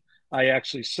Caveman, I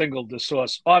actually singled this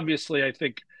horse. Obviously, I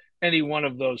think any one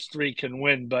of those 3 can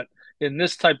win, but in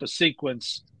this type of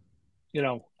sequence,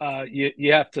 you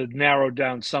have to narrow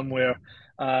down somewhere.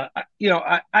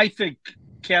 I think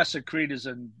Casa Creed is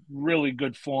in really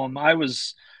good form. I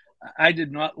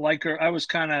did not like her.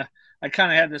 I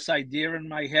kind of had this idea in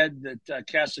my head that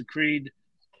Casa Creed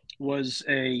was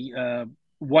a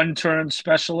one-turn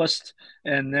specialist,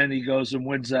 and then he goes and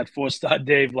wins that 4-star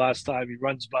Dave last time. He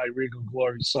runs by Regal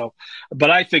Glory. So, but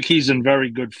I think he's in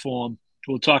very good form.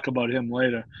 We'll talk about him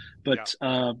later. But,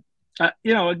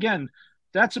 again,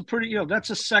 that's that's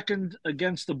a second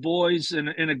against the boys in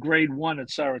a grade 1 at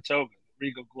Saratoga.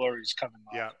 Regal Glory is coming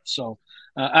off. Yeah. So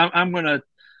I'm gonna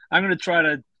try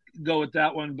to go with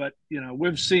that one, but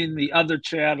we've seen the other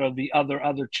Chad or the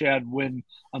other Chad win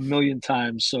a million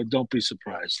times, so don't be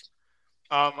surprised.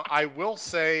 I will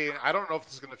say, I don't know if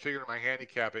this is going to figure into my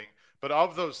handicapping, but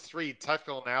of those 3,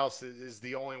 technical analysis is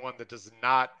the only one that does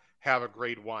not have a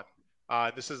grade 1.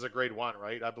 This is a grade 1,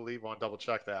 right? I believe. I want to double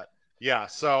check that. Yeah.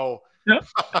 So, yep.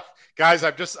 Guys,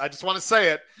 I just want to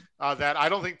say it that I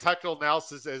don't think technical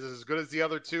analysis is as good as the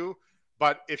other 2,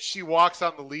 but if she walks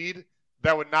on the lead,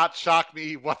 that would not shock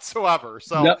me whatsoever.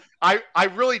 So Yep. I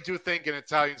really do think an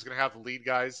Italian's going to have the lead,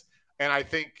 guys. And I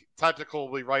think Tentacle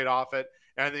will be right off it.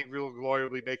 And I think Regal Glory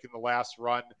will be making the last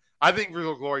run. I think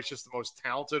Regal Glory is just the most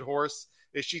talented horse.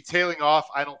 Is she tailing off?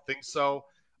 I don't think so.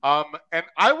 And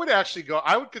I would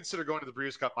consider going to the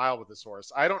Breeders' Cup Mile with this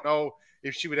horse. I don't know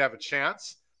if she would have a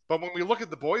chance. But when we look at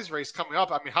the boys' race coming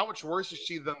up, I mean, how much worse is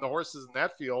she than the horses in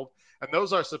that field? And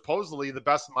those are supposedly the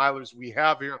best milers we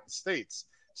have here in the States.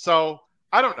 So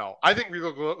I don't know. I think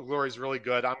Regal Glory is really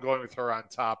good. I'm going with her on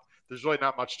top. There's really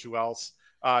not much else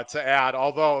to add.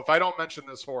 Although if I don't mention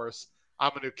this horse,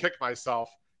 I'm going to kick myself.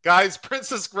 Guys,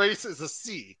 Princess Grace is a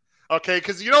C. Okay,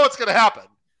 because you know what's going to happen.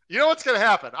 You know what's going to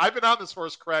happen. I've been on this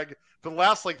horse, Craig, for the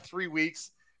last 3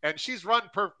 weeks, and she's run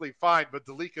perfectly fine, but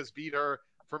Delika's beat her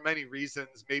for many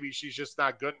reasons. Maybe she's just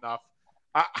not good enough.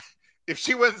 If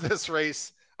she wins this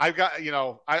race,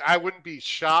 I wouldn't be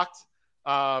shocked.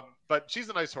 But she's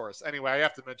a nice horse. Anyway, I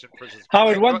have to mention Princess.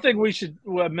 Howard, one thing we should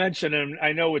mention, and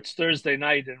I know it's Thursday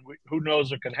night, and who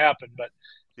knows what can happen, but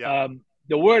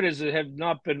the word is there have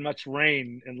not been much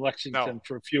rain in Lexington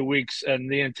for a few weeks,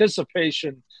 and the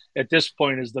anticipation at this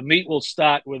point is the meet will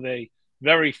start with a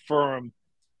very firm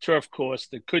turf course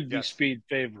that could be speed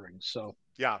favoring. So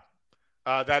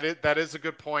that is a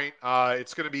good point.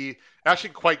 It's going to be actually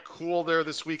quite cool there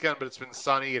this weekend, but it's been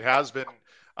sunny. It has been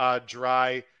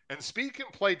dry. And speed can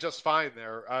play just fine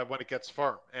there when it gets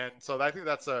firm. And so I think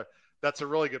that's a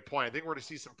really good point. I think we're going to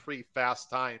see some pretty fast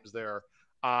times there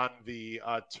on the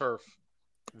turf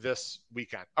this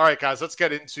weekend. All right, guys, let's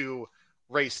get into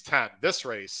race 10. This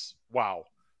race, wow.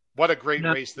 What a great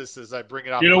race this is. I bring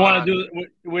it up. We don't want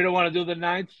to do the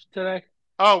 9th today?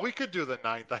 Oh, we could do the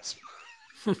 9th.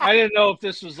 I didn't know if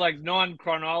this was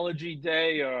non-chronology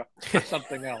day or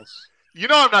something else. You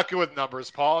know I'm not good with numbers,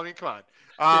 Paul. I mean, come on.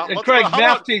 Craig,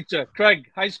 teacher.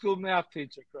 Craig, high school math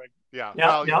teacher. Craig. Yeah.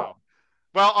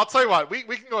 Well, I'll tell you what. We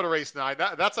can go to race 9.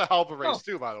 That's a hell of a race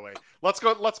too, by the way. Let's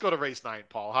go to race 9,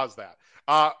 Paul. How's that?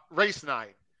 Race 9,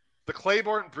 the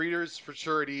Claiborne Breeders'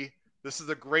 Futurity. This is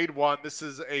a grade 1. This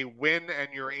is a win, and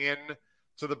you're in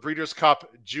to the Breeders'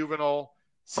 Cup Juvenile.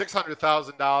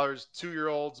 $600,000.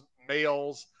 2-year-olds,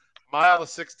 males, mile the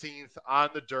 16th on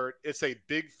the dirt. It's a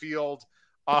big field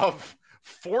of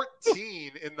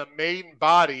 14 in the main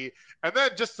body, and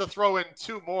then just to throw in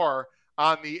 2 more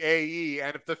on the AE.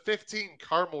 And if the 15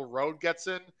 Carmel Road gets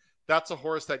in, that's a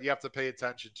horse that you have to pay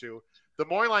attention to. The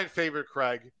morning line favorite,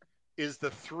 Craig, is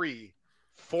the 3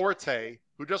 Forte,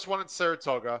 who just won in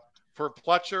Saratoga for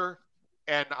Pletcher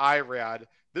and Irad.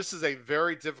 This is a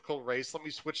very difficult race. Let me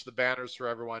switch the banners for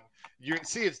everyone. You can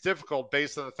see it's difficult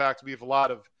based on the fact we have a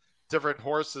lot of different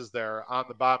horses there on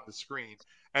the bottom of the screen.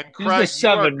 And Craig, he's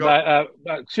the 7.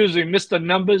 Excuse me, Mr.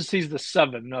 Numbers. He's the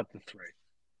 7, not the 3.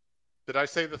 Did I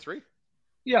say the 3?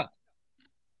 Yeah.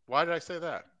 Why did I say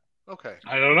that? Okay.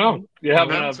 I don't know. You're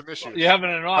having an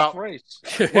off race.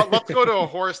 Well, let's go to a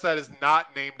horse that is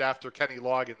not named after Kenny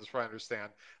Loggins, if I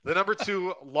understand. The number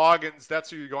 2 Loggins. That's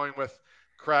who you're going with,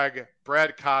 Craig.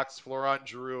 Brad Cox, Florent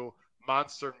Giroux,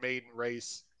 Monster Maiden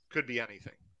Race. Could be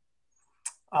anything.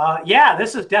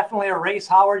 This is definitely a race,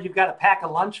 Howard. You've got to pack a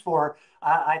lunch for.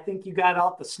 I think you got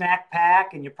out the snack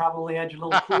pack, and you probably had your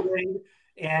little Kool-Aid,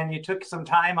 and you took some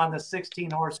time on the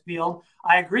 16-horse field.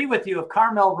 I agree with you. If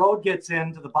Carmel Road gets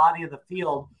into the body of the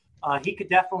field, he could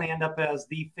definitely end up as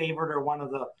the favorite or one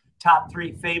of the top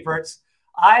 3 favorites.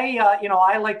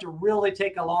 I like to really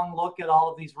take a long look at all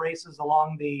of these races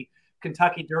along the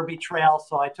Kentucky Derby Trail,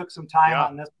 so I took some time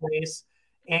on this race,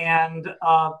 and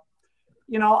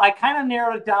I kind of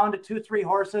narrowed it down to 2-3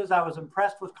 horses. I was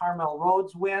impressed with Carmel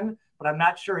Road's win, but I'm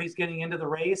not sure he's getting into the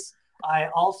race. I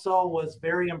also was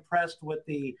very impressed with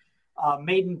the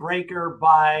Maiden Breaker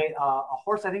by a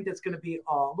horse I think that's going to be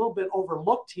a little bit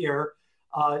overlooked here.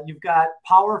 You've got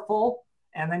Powerful,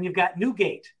 and then you've got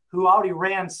Newgate, who already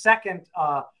ran second,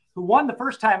 who won the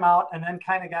first time out and then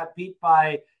kind of got beat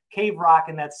by Cave Rock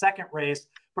in that second race.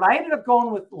 But I ended up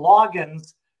going with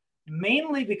Loggins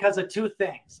mainly because of 2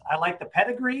 things. I like the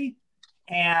pedigree,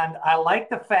 and I like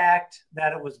the fact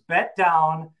that it was bet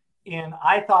down in,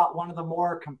 I thought, one of the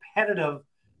more competitive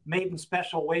maiden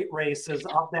special weight races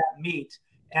of that meet.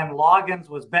 And Loggins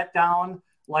was bet down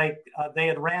like they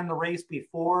had ran the race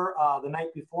before, the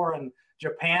night before in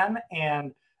Japan,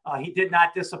 and he did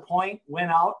not disappoint,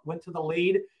 went to the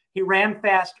lead. He ran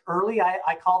fast early.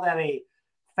 I call that a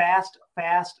fast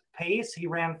pace. He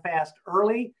ran fast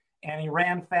early, and he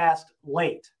ran fast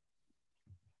late.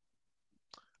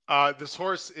 This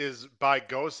horse is by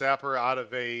Go Zapper out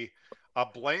of a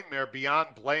Blame mare, Beyond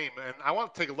Blame. And I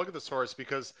want to take a look at this horse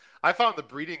because I found the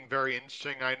breeding very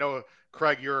interesting. I know,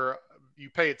 Craig, you're you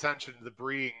pay attention to the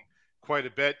breeding quite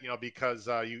a bit, because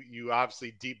you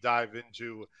obviously deep dive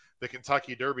into the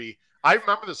Kentucky Derby. I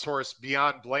remember this horse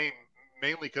beyond blame,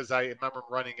 mainly because I remember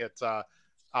running it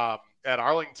at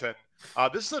Arlington.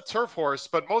 This is a turf horse,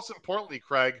 but most importantly,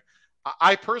 Craig,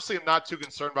 I personally am not too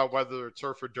concerned about whether they're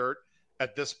turf or dirt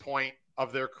at this point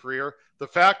of their career. The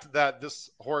fact that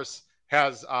this horse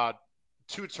has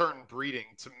two-turn breeding,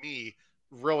 to me,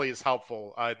 really is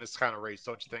helpful in this kind of race,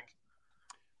 don't you think?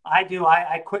 I do.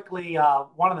 I quickly,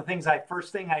 one of the things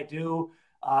first thing I do,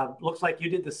 looks like you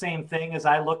did the same thing, as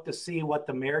I look to see what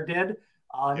the mare did.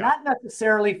 Not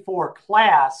necessarily for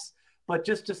class, but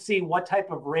just to see what type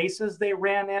of races they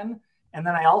ran in. And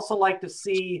then I also like to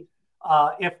see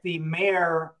if the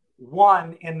mare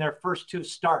won in their first two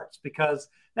starts, because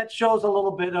that shows a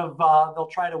little bit of they'll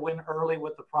try to win early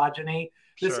with the progeny.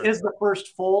 This is the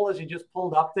first foal, as you just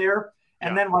pulled up there.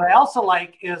 And then what I also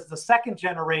like is the second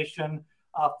generation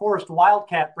Forest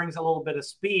Wildcat brings a little bit of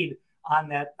speed on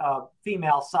that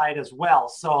female side as well.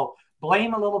 So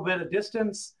blame a little bit of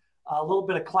distance, a little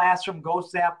bit of class from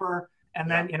Ghost Zapper, and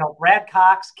then, Brad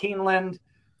Cox, Keeneland,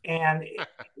 and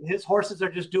his horses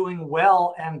are just doing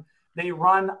well, and they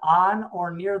run on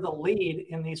or near the lead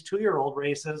in these 2-year-old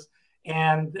races,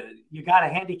 and you got to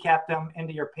handicap them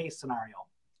into your pace scenario.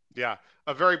 Yeah,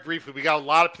 very briefly, we got a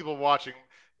lot of people watching.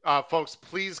 Folks,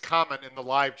 please comment in the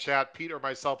live chat. Pete or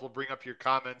myself will bring up your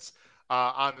comments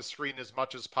on the screen as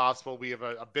much as possible. We have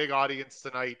a big audience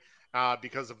tonight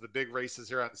because of the big races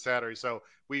here on Saturday. So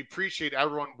we appreciate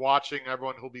everyone watching,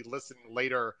 everyone who'll be listening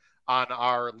later on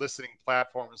our listening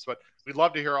platforms. But we'd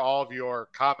love to hear all of your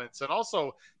comments. And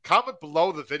also comment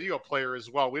below the video player as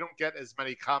well. We don't get as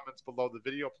many comments below the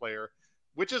video player,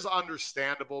 which is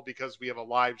understandable because we have a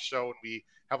live show and we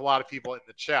have a lot of people in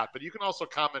the chat. But you can also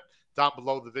comment down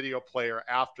below the video player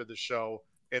after the show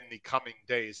in the coming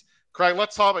days. Craig,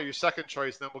 let's talk about your second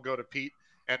choice, then we'll go to Pete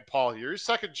and Paul here. Your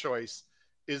second choice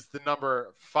is the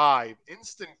number 5,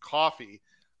 Instant Coffee,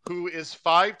 who is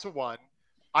 5-1.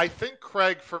 I think,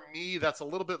 Craig, for me, that's a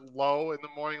little bit low in the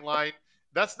morning line.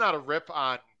 That's not a rip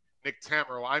on Nick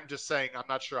Tamero. I'm just saying I'm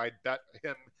not sure I'd bet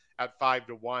him at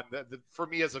 5-1. For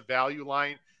me, as a value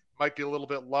line, might be a little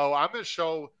bit low. I'm going to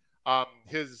show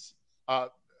his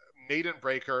maiden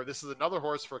breaker. This is another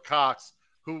horse for Cox,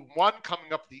 who won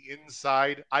coming up the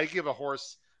inside. I give a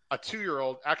horse, a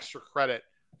 2-year-old, extra credit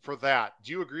for that.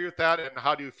 Do you agree with that? And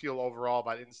how do you feel overall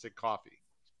about Instant Coffee?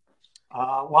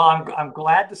 Well, I'm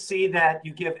glad to see that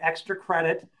you give extra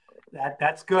credit.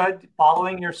 That's good.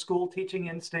 Following your school teaching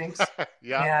instincts.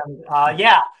 Yeah. And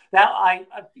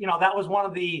that was one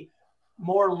of the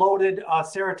more loaded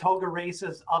Saratoga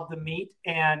races of the meet.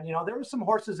 And, there were some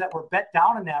horses that were bet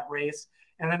down in that race.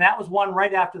 And then that was one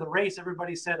right after the race.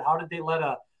 Everybody said, how did they let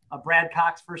a Brad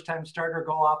Cox first-time starter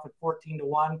go off at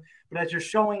 14-1? But as you're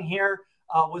showing here,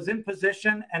 was in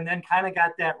position and then kind of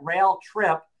got that rail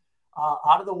trip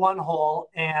out of the one hole.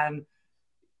 And,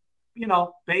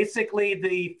 basically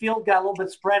the field got a little bit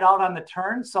spread out on the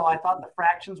turn. So I thought the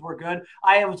fractions were good.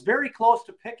 I was very close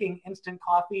to picking Instant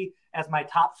Coffee as my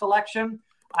top selection.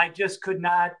 I just could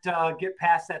not get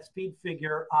past that speed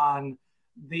figure on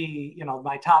the,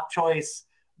 my top choice,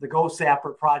 the Ghost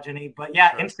Zapper progeny. But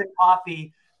yeah, sure. Instant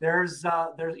Coffee, there's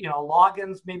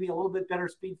Loggins, maybe a little bit better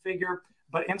speed figure,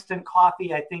 but Instant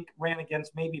Coffee, I think, ran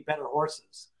against maybe better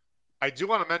horses. I do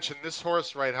want to mention this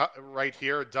horse right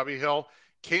here, W Hill,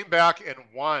 came back and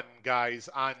won, guys,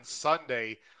 on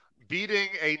Sunday, beating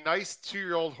a nice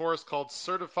 2-year-old horse called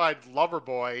Certified Lover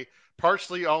Boy,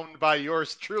 partially owned by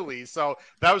yours truly. So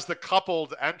that was the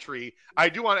coupled entry.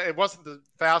 It wasn't the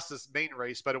fastest main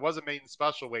race, but it was a main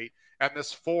special weight. And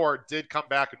this 4 did come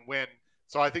back and win.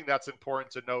 So I think that's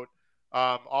important to note.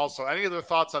 Also, any other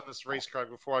thoughts on this race,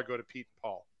 Craig, before I go to Pete and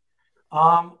Paul?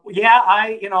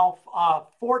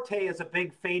 Forte is a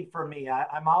big fade for me.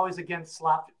 I'm always against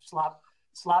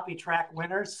sloppy track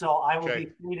winners. So I will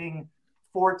be fading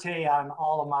Forte on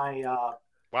all of my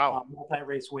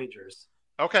multi-race wagers.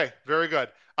 Okay, very good.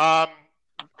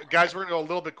 Guys, we're going to go a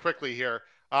little bit quickly here.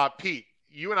 Pete,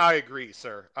 you and I agree,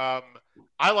 sir.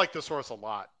 I like this horse a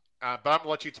lot, but I'm going to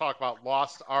let you talk about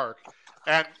Lost Ark.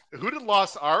 And who did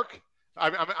Lost Ark?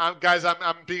 Guys,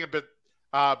 I'm being a bit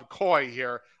coy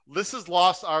here. This is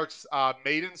Lost Ark's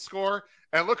maiden score,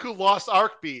 and look who Lost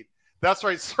Ark beat. That's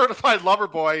right, Certified Lover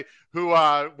Boy, who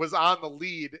was on the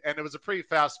lead, and it was a pretty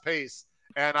fast pace.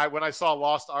 And when I saw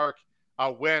Lost Ark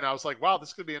win, I was like, wow,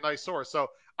 this could be a nice horse. So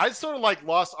I sort of like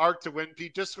Lost Ark to win,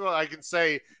 Pete, just so I can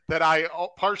say that I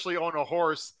partially own a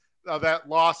horse that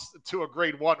lost to a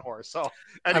grade 1 horse. So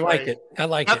anyway, I like it. I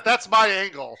like it. That's my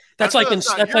angle. That's like in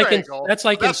sport. Angle, that's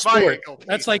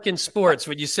like in sports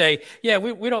when you say, yeah,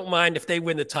 we don't mind if they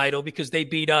win the title because they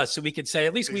beat us, so we could say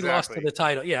at least we lost to the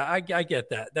title. Yeah, I get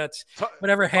that. That's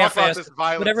whatever half-assed,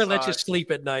 whatever lets you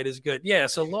sleep at night is good. Yeah.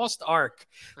 So Lost Ark.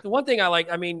 The one thing I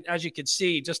like, I mean, as you can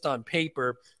see, just on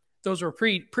paper, those were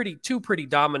two pretty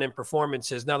dominant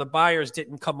performances. Now the buyers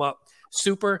didn't come up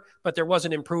super, but there was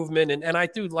an improvement. And I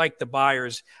do like the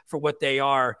buyers for what they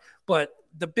are. But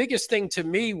the biggest thing to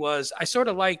me was I sort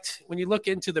of liked when you look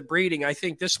into the breeding, I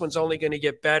think this one's only going to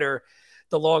get better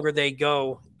the longer they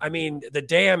go. I mean, the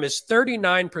dam is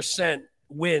 39%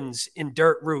 wins in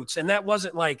dirt routes. And that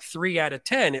wasn't like 3 out of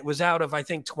 10. It was out of, I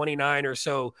think, 29 or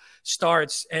so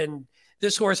starts. And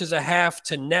this horse is a half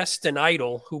to Nest and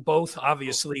Idol, who both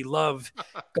obviously love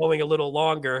going a little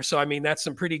longer. So, I mean, that's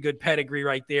some pretty good pedigree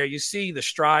right there. You see the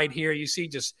stride here. You see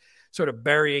just sort of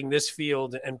burying this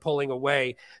field and pulling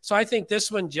away. So I think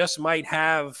this one just might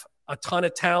have a ton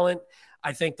of talent.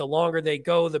 I think the longer they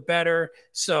go, the better.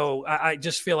 So I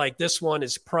just feel like this one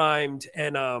is primed,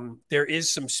 and there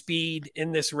is some speed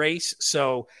in this race.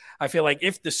 So I feel like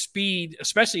if the speed,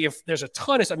 especially if there's a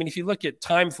ton of, I mean, if you look at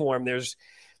time form, there's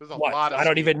a lot. I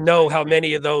don't even know how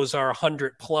many of those are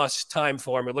 100+ time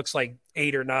form. It looks like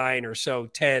 8 or 9 or so,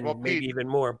 10, well, maybe Pete, even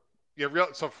more. Yeah,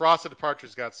 so Frosted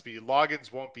Departure's got speed.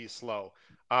 Loggins won't be slow.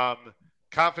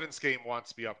 Confidence Game wants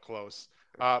to be up close.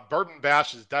 Bourbon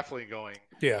Bash is definitely going.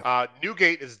 Yeah.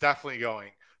 Newgate is definitely going.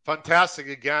 Fantastic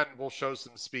again will show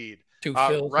some speed. Two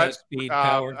Phils has speed,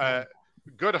 power.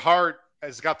 Good Heart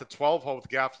has got the 12-hole with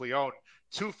Gaff Leone.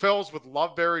 Two Phils with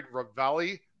Loveberry and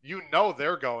Ravelli. You know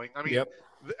they're going. I mean,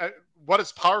 what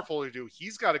is powerful to do?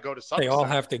 He's got to go to something. They all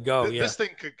have to go. This thing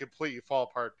could completely fall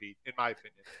apart, Pete, in my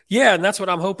opinion. Yeah, and that's what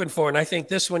I'm hoping for. And I think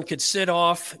this one could sit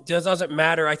off. It doesn't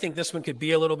matter. I think this one could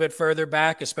be a little bit further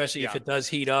back, especially if it does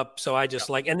heat up. So I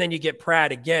just like, and then you get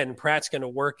Pratt again. Pratt's going to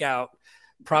work out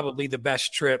probably the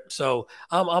best trip. So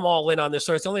I'm all in on this.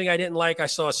 So it's the only thing I didn't like. I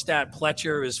saw a stat.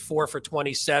 Pletcher is 4 for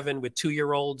 27 with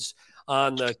 2-year-olds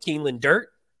on the Keeneland dirt.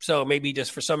 So maybe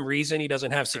just for some reason he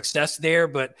doesn't have success there,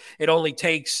 but it only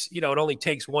takes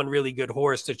one really good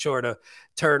horse to sort of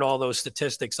turn all those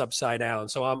statistics upside down.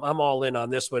 So I'm all in on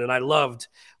this one. And I loved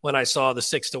when I saw the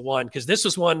 6-1, because this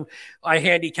was one I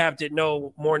handicapped at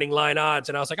no morning line odds.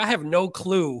 And I was like, I have no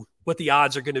clue what the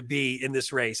odds are going to be in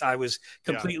this race. I was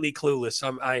completely clueless.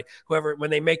 When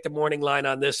they make the morning line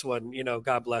on this one,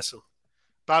 God bless them.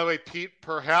 By the way, Pete,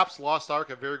 perhaps Lost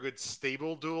Ark, a very good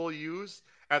stable dual use.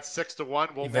 At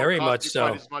 6-1, will very much so.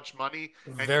 Quite as much money.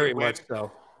 Very much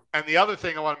so. And the other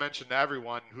thing I want to mention to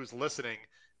everyone who's listening,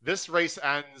 this race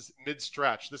ends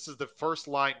mid-stretch. This is the first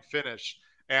line finish,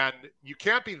 and you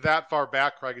can't be that far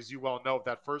back, Craig, as you well know.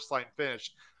 That first line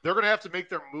finish, they're going to have to make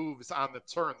their moves on the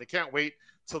turn. They can't wait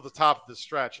till the top of the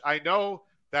stretch. I know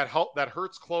that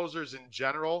hurts closers in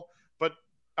general, but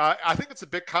I think it's a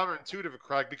bit counterintuitive,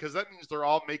 Craig, because that means they're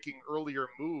all making earlier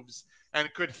moves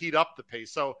and could heat up the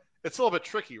pace. So it's a little bit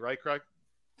tricky, right, Craig?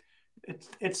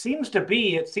 It seems to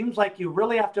be. It seems like you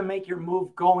really have to make your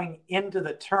move going into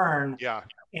the turn. Yeah.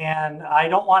 And I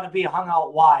don't want to be hung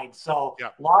out wide. So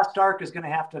Lost Ark is going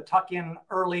to have to tuck in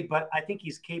early, but I think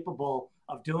he's capable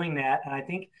of doing that. And I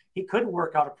think he could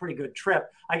work out a pretty good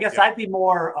trip. I guess I'd be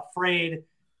more afraid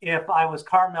if I was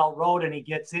Carmel Road and he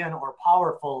gets in, or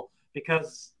Powerful,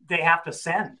 because they have to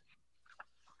send.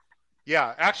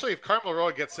 Yeah, actually, if Carmel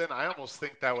Road gets in, I almost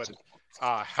think that would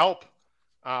help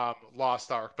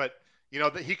Lost Ark, but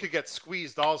that he could get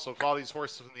squeezed also if all these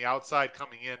horses from the outside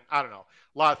coming in. I don't know,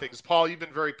 a lot of things. Paul, you've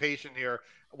been very patient here.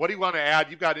 What do you want to add?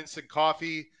 You've got Instant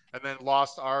Coffee, and then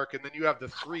Lost Ark, and then you have the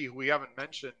 3 who we haven't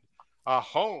mentioned.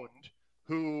 Honed,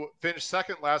 who finished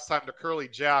second last time to Curly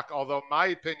Jack. Although in my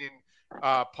opinion,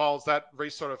 Paul's, that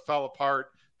race sort of fell apart.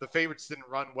 The favorites didn't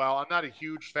run well. I'm not a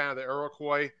huge fan of the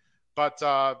Iroquois, but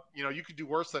you could do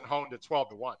worse than Honed at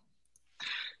 12-1.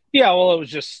 Yeah, well, it was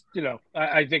just,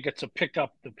 I think it's a pick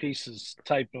up the pieces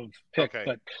type of pick. Okay.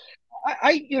 But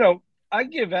I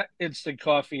give Instant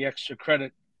Coffee extra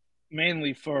credit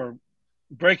mainly for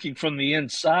breaking from the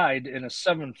inside in a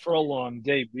 7 furlong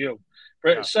debut.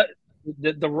 Yeah. So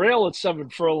the rail at 7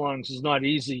 furlongs is not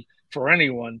easy for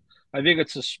anyone. I think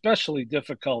it's especially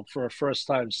difficult for a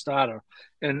first-time starter.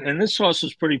 And this horse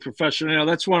is pretty professional.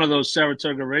 That's one of those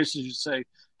Saratoga races you say,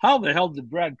 how the hell did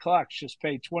Brad Cox just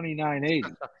pay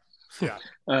 $29.80? Yeah.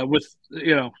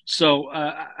 So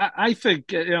I think,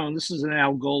 this is an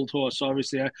Al Gold horse,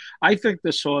 obviously. I think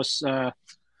this horse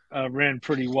ran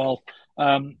pretty well.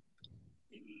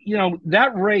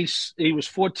 That race, he was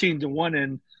 14-1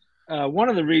 in. One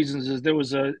of the reasons is there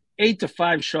was a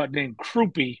 8-5 shot named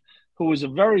Krupe, who was a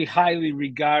very highly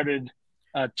regarded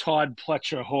Todd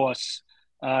Pletcher horse.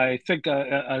 I think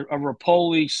a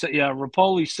Rapoli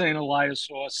St. Elias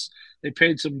horse. They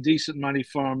paid some decent money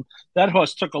for him. That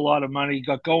horse took a lot of money,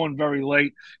 got going very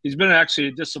late. He's been actually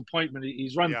a disappointment.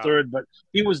 He's run third, but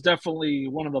he was definitely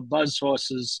one of the buzz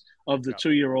horses of the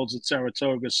 2-year-olds at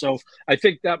Saratoga. So I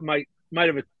think that might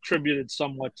have attributed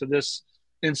somewhat to this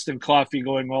instant coffee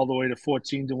going all the way to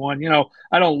 14-1. You know,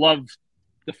 I don't love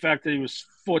the fact that he was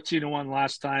 14-1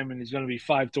 last time and he's going to be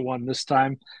 5-1 this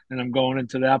time, and I'm going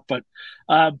into that. But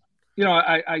you know,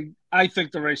 I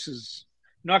think the race is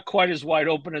not quite as wide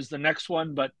open as the next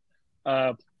one, but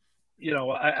you know,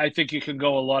 I think you can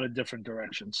go a lot of different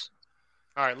directions.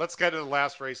 All right, let's get into the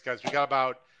last race, guys. We got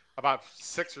about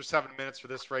 6 or 7 minutes for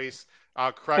this race.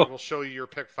 Craig will show you your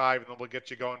pick 5, and then we'll get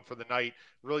you going for the night.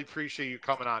 Really appreciate you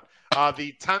coming on.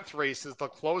 The 10th race is the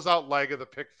closeout leg of the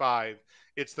pick 5.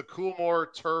 It's the Coolmore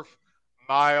Turf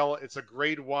Mile. It's a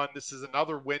grade 1. This is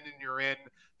another win and you're in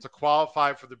to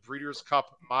qualify for the Breeders'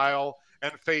 Cup Mile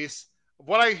and face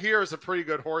what I hear is a pretty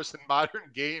good horse in Modern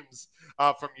Games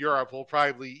from Europe. Will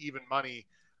probably even money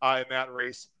in that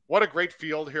race. What a great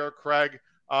field here, Craig,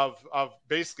 of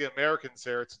basically Americans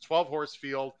here. It's a 12-horse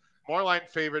field. Moreline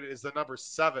favorite is the number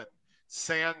 7,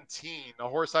 Santine, a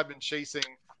horse I've been chasing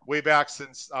way back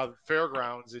since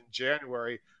Fairgrounds in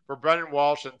January for Brendan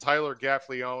Walsh and Tyler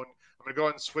Gaffleone. I'm going to go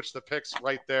ahead and switch the picks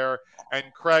right there. And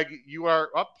Craig, you are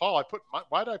up. Paul,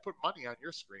 why did I put money on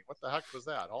your screen? What the heck was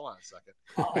that? Hold on a second.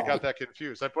 I got that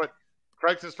confused. I put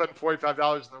Craig to spend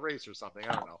 $45 in the race or something.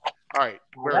 I don't know. All right.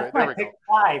 That's my pick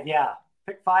 5. Yeah.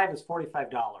 Pick 5 is $45.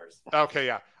 Okay.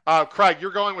 Yeah. Craig, you're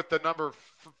going with the number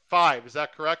 5. Is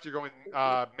that correct? You're going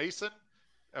Mason?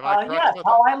 Am I correct? Yes.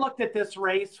 How I looked at this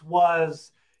race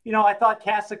was, you know, I thought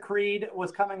Casa Creed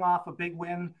was coming off a big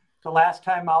win the last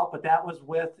time out, but that was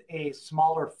with a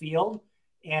smaller field.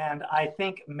 And I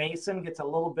think Mason gets a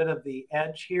little bit of the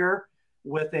edge here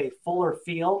with a fuller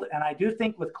field. And I do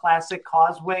think with Classic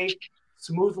Causeway,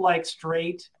 Smooth Like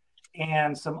Straight,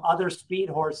 and some other speed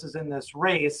horses in this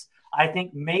race, I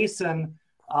think Mason,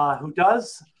 who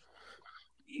does,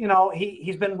 you know,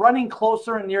 he's been running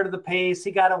closer and near to the pace. He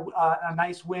got a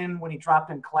nice win when he dropped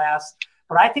in class.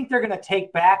 But I think they're going to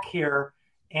take back here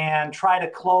and try to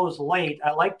close late.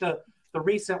 I like the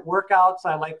recent workouts.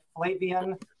 I like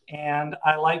Flavian, and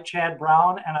I like Chad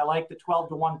Brown, and I like the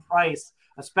 12-1 price,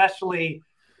 especially,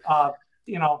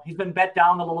 you know, he's been bet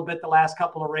down a little bit the last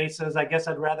couple of races. I guess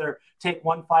I'd rather take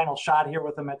one final shot here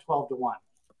with him at 12-1.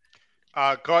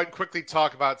 Go ahead and quickly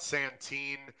talk about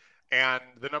Santine and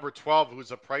the number 12,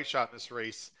 who's a price shot in this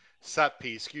race, Set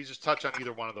Piece. Can you just touch on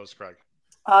either one of those, Craig?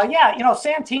 Yeah, you know,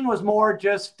 Santine was more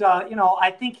just, you know, I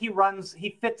think he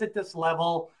fits at this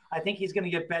level. I think he's going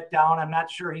to get bet down. I'm not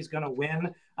sure he's going to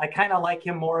win. I kind of like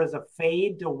him more as a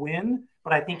fade to win,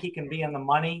 but I think he can be in the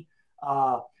money.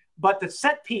 But the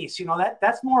Set Piece, you know,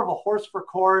 that's more of a horse for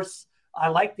course. I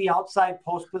like the outside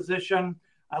post position.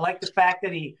 I like the fact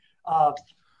that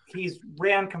he's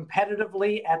ran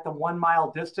competitively at the 1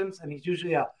 mile distance, and he's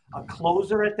usually a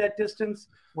closer at that distance,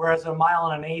 whereas a 1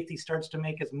 1/8, he starts to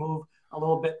make his move a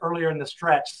little bit earlier in the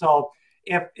stretch. So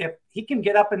if he can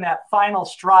get up in that final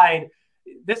stride,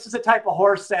 this is a type of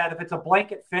horse that if it's a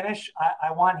blanket finish, I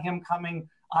want him coming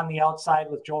on the outside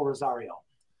with Joe Rosario.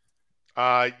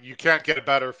 You can't get a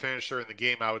better finisher in the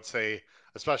game, I would say,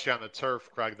 especially on the turf,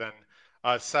 Craig, than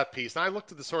Set Piece. And I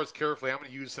looked at this horse carefully. I'm going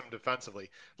to use him defensively.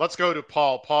 Let's go to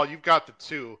Paul. Paul, you've got the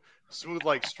 2, Smooth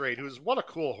Like Straight, what a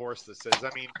cool horse this is. I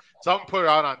mean, someone put it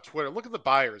out on Twitter. Look at the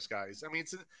buyers, guys. I mean,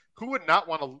 who would not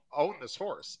want to own this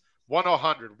horse?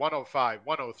 100, 105,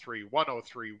 103,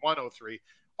 103, 103.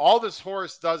 All this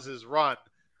horse does is run.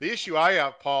 The issue I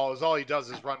have, Paul, is all he does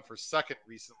is run for second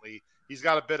recently. He's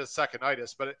got a bit of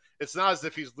second-itis, but it's not as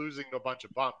if he's losing to a bunch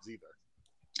of bums either.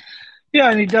 Yeah,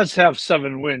 and he does have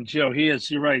 7 wins. You know,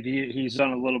 you're right. He's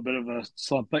on a little bit of a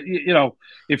slump. But, you know,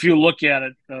 if you look at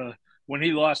it, when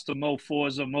he lost to Mo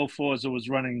Forza was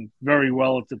running very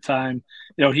well at the time.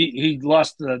 You know, he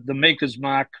lost the Maker's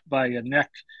Mark by a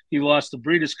neck. He lost the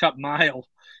Breeders' Cup Mile.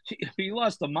 He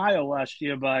lost the mile last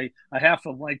year by a half a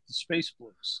length to Space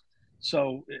Blues.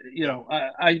 So, you know,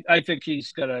 I think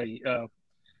he's got a,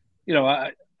 you know,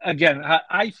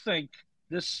 I think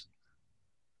this,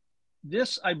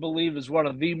 I believe, is one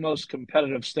of the most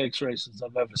competitive stakes races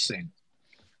I've ever seen.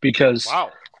 Because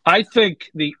I think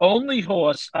the only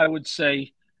horse I would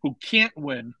say who can't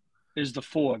win is the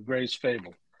 4, Gray's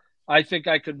Fable. I think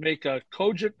I could make a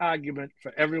cogent argument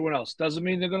for everyone else. Doesn't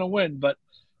mean they're going to win, but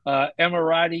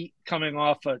Emirati coming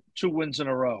off 2 wins in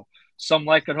a row. Some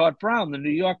like it Hot Brown, the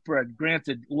New York bred,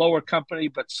 granted lower company,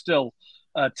 but still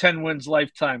 10 wins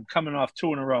lifetime, coming off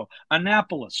 2 in a row.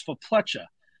 Annapolis for Pletcher,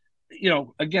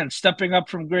 again, stepping up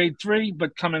from grade 3,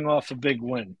 but coming off a big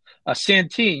win.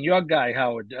 Santine, your guy,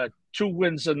 Howard, 2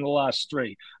 wins in the last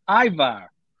 3. Ivar,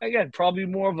 again, probably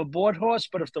more of a board horse,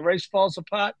 but if the race falls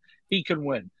apart, he can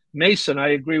win. Mason, I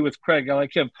agree with Craig. I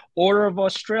like him. Order of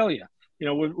Australia.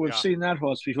 We've seen that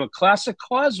horse before. Classic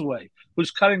Causeway,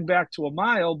 who's cutting back to a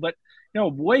mile, but,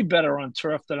 way better on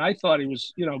turf than I thought he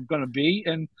was, going to be.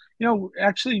 And,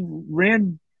 actually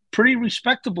ran pretty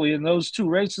respectably in those 2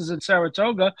 races in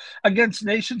Saratoga against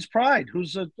Nation's Pride,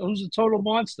 who's a total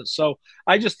monster. So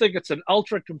I just think it's an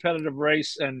ultra competitive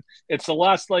race, and it's the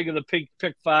last leg of the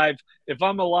pick 5. If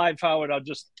I'm alive, Howard, I'll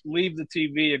just leave the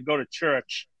TV and go to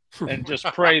church and just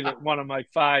pray that one of my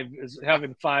 5 is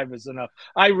having 5 is enough.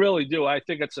 I really do. I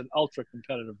think it's an ultra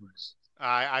competitive race.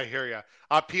 I hear you.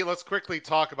 Pete, let's quickly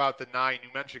talk about the 9. You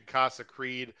mentioned Casa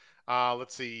Creed.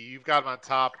 Let's see. You've got him on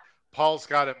top. Paul's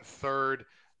got him 3rd.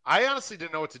 I honestly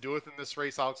didn't know what to do with him this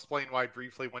race. I'll explain why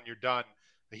briefly when you're done.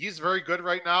 He's very good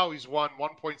right now. He's won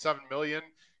 $1.7 million.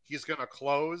 He's going to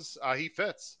close. He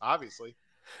fits, obviously.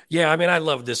 Yeah, I mean, I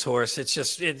love this horse.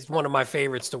 It's one of my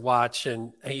favorites to watch,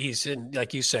 and he's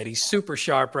like you said, he's super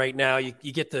sharp right now. You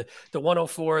get the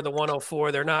 104, the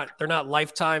 104. They're not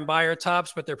lifetime buyer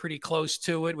tops, but they're pretty close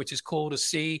to it, which is cool to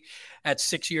see at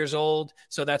 6 years old.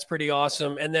 So that's pretty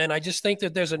awesome. And then I just think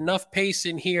that there's enough pace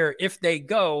in here if they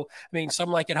go. I mean,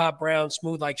 some like it Hot Brown,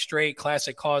 Smooth Like Straight,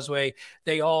 Classic Causeway.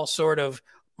 They all sort of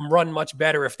run much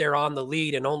better if they're on the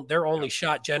lead, and their only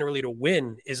shot generally to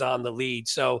win is on the lead.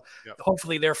 So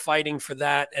hopefully they're fighting for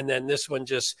that. And then this one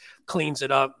just cleans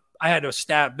it up. I had a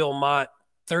stat, Bill Mott,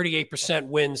 38%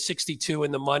 win, 62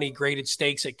 in the money, graded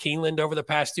stakes at Keeneland over the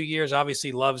past 2 years.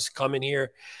 Obviously loves coming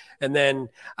here. And then,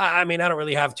 I mean, I don't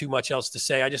really have too much else to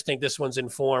say. I just think this one's in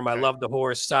form. I love the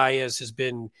horse.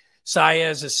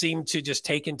 Saez has seemed to just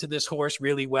take into this horse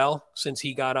really well since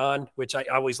he got on, which I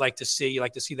always like to see. You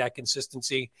like to see that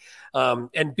consistency,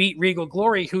 and beat Regal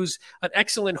Glory, who's an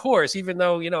excellent horse, even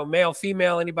though, male,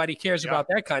 female, anybody cares about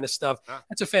that kind of stuff.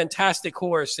 That's a fantastic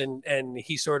horse. And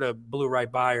he sort of blew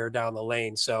right by her down the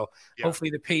lane. So hopefully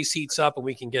the pace heats up and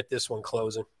we can get this one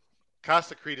closing.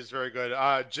 Casa Creed is very good.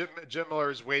 Jim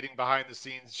Miller is waiting behind the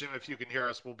scenes. Jim, if you can hear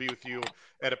us, we'll be with you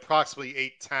at approximately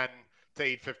 8:10 to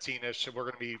 8:15-ish. We're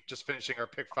going to be just finishing our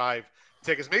pick 5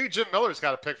 tickets. Maybe Jim Miller's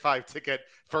got a pick 5 ticket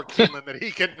for Keeneland that he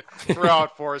can throw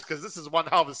out for us, because this is one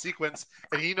hell of a sequence,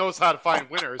 and he knows how to find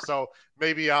winners. So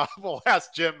maybe we'll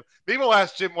ask Jim. Maybe we'll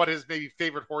ask Jim what his maybe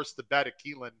favorite horse to bet at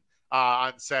Keeneland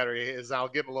on Saturday is. I'll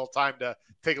give him a little time to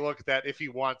take a look at that if he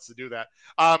wants to do that.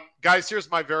 Guys,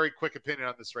 here's my very quick opinion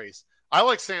on this race. I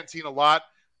like Santine a lot.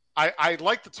 I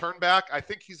like the turn back. I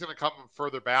think he's going to come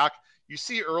further back. You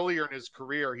see earlier in his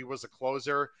career, he was a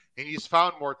closer, and he's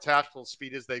found more tactical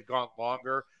speed as they've gone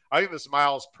longer. I think this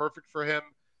mile is perfect for him.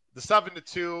 The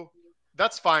 7-2,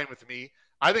 that's fine with me.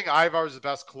 I think Ivar is the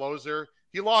best closer.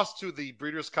 He lost to the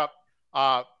Breeders' Cup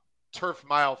Turf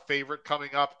Mile favorite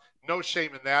coming up. No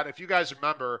shame in that. If you guys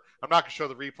remember, I'm not going to show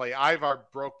the replay. Ivar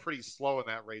broke pretty slow in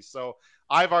that race. So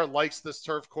Ivar likes this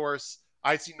turf course.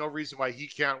 I see no reason why he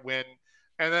can't win.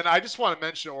 And then I just want to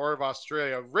mention Order of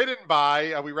Australia, ridden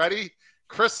by, are we ready?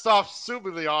 Christophe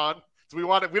Soumillon. Do we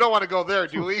don't want to go there,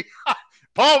 do we?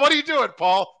 Paul, what are you doing,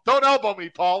 Paul? Don't elbow me,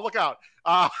 Paul. Look out.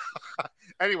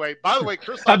 Anyway, by the way,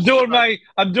 Christophe. I'm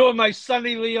doing my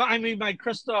Sonny Leon. I mean my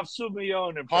Christophe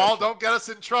Soumillon impression. Paul, don't get us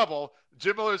in trouble.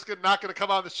 Jim Miller's not going to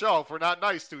come on the show if we're not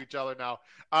nice to each other now.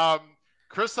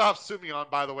 Christophe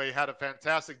Soumillon, by the way, had a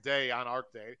fantastic day on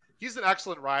Arc Day. He's an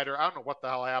excellent rider. I don't know what the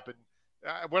hell happened.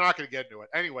 We're not going to get into it.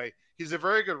 Anyway, he's a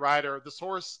very good rider. This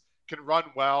horse can run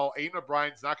well. Aidan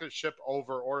O'Brien's not going to ship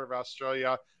over Order of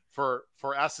Australia for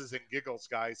S's and giggles,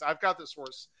 guys. I've got this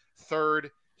horse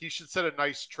 3rd. He should set a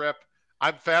nice trip.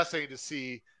 I'm fascinated to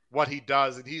see what he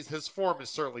does, and his form is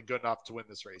certainly good enough to win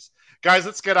this race. Guys,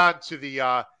 let's get on to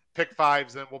the pick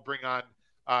 5s, and we'll bring on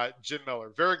Jim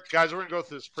Miller. Guys, we're going to go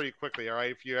through this pretty quickly, all right,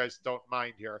 if you guys don't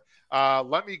mind here.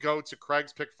 Let me go to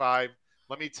Craig's pick 5.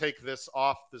 Let me take this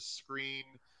off the screen.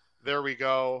 There we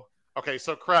go. Okay,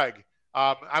 so Craig,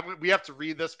 we have to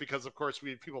read this because, of course,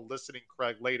 we have people listening,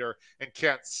 Craig, later and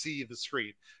can't see the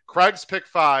screen. Craig's pick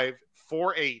 5,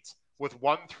 4-8 with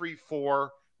 1-3-4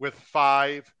 with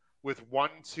 5 with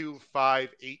 1-2-5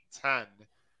 8-10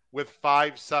 with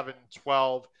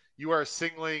 5-7-12. You are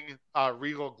singling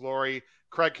Regal Glory.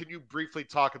 Craig, can you briefly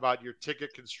talk about your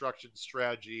ticket construction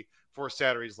strategy for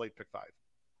Saturday's late pick 5?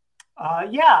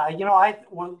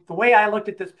 The way I looked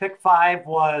at this pick 5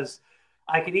 was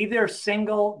I could either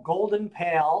single Golden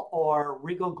Pale or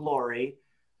Regal Glory.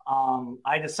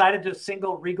 I decided to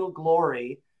single Regal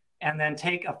Glory, and then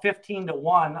take a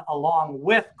 15-1 along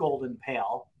with Golden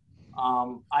Pale.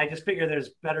 I just figure there's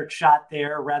better shot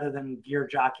there rather than Gear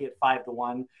Jockey at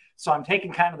 5-1. So I'm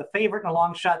taking kind of the favorite and a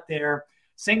long shot there.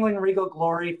 Singling Regal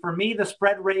Glory. For me, the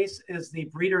spread race is the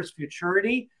Breeders'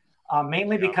 Futurity,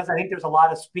 mainly because I think there's a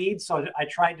lot of speed. So I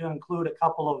tried to include a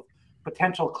couple of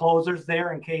potential closers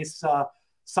there in case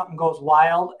something goes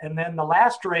wild. And then the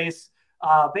last race,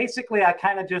 basically I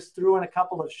kind of just threw in a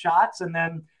couple of shots. And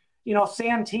then,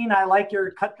 Santine, I like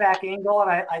your cutback angle, and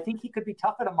I think he could be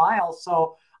tough at a mile.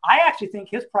 So I actually think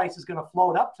his price is going to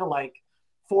float up to like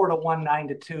 4-1,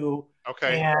 9-2.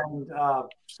 Okay. And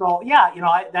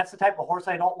that's the type of horse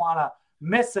I don't want to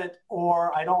miss it,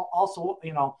 or I don't also,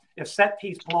 if Set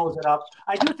Piece blows it up.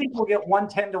 I do think we'll get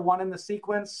 110-1 in the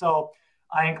sequence. So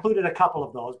I included a couple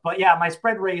of those. But yeah, my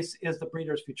spread race is the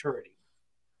Breeders' Futurity.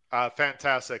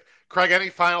 Fantastic. Craig, any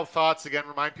final thoughts? Again,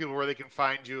 remind people where they can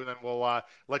find you, and then we'll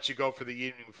let you go for the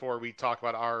evening before we talk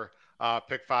about our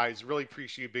pick fives. Really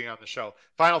appreciate you being on the show.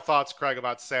 Final thoughts, Craig,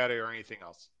 about Saturday or anything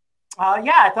else?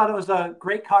 I thought it was a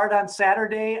great card on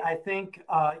Saturday. I think,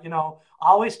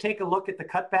 always take a look at the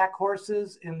cutback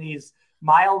horses in these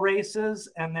mile races,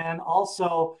 and then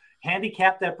also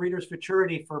handicap that Breeders'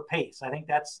 Futurity for pace. I think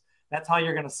that's how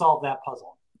you're going to solve that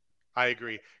puzzle. I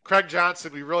agree. Craig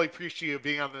Johnson, we really appreciate you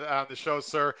being on the show,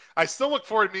 sir. I still look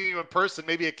forward to meeting you in person,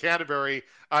 maybe at Canterbury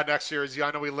next year. As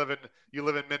I know you live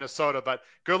in Minnesota, but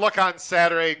good luck on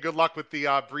Saturday and good luck with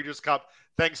the Breeders' Cup.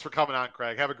 Thanks for coming on,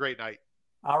 Craig. Have a great night.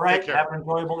 All right. Have an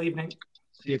enjoyable evening.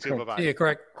 You too. Bye-bye. See you,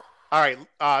 Craig. All right.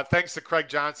 Thanks to Craig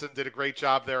Johnson. Did a great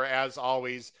job there, as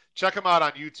always. Check him out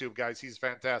on YouTube, guys. He's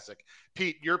fantastic.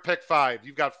 Pete, your pick five.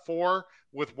 You've got 4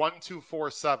 with 1, 2, 4,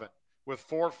 7, with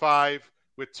 4, 5,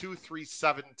 with 2, 3,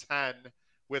 7, 10,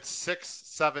 with 6,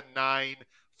 7, 9,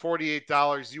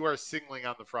 $48. You are singling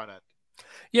on the front end.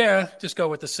 Yeah, just go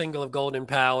with the single of Golden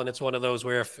Pal, and it's one of those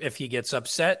where if he gets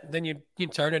upset, then you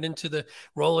turn it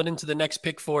roll it into the next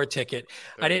pick 4 ticket.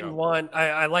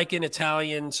 I like an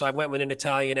Italian, so I went with an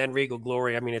Italian and Regal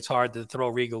Glory. I mean, it's hard to throw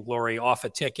Regal Glory off a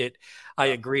ticket. I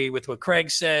agree with what Craig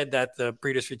said, that the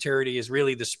Breeders' Futurity is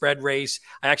really the spread race.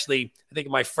 I think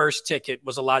my first ticket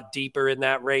was a lot deeper in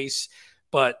that race,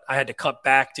 but I had to cut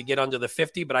back to get under the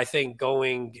 50. But I think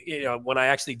going, when I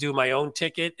actually do my own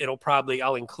ticket,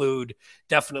 I'll include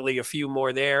definitely a few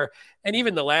more there. And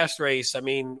even the last race, I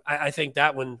mean, I think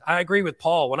that one, I agree with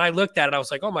Paul. When I looked at it, I was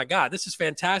like, oh my God, this is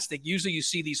fantastic. Usually you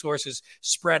see these horses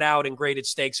spread out in graded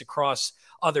stakes across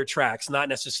other tracks, not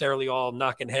necessarily all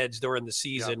knocking heads during the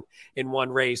season in one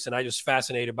race. And I just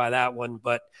fascinated by that one.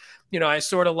 But, I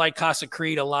sort of like Casa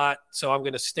Creed a lot, so I'm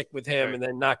going to stick with him and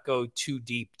then not go too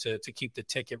deep to keep the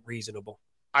ticket reasonable.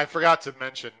 I forgot to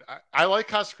mention, I like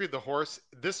Casa Creed, the horse.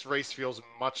 This race feels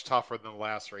much tougher than the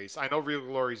last race. I know Real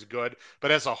Glory is good,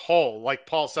 but as a whole, like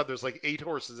Paul said, there's like 8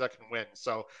 horses that can win.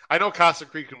 So I know Casa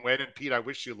Creed can win, and Pete, I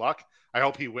wish you luck. I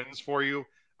hope he wins for you.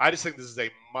 I just think this is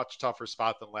a much tougher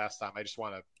spot than last time. I just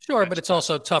want to but it's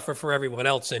also tougher for everyone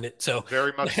else in it. So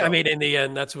very much so. I mean, in the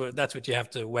end, that's what you have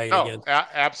to weigh against.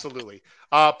 Absolutely.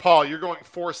 Paul, you're going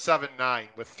 4, 7, 9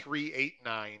 with 3, 8,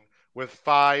 9 with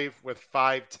 5,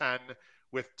 10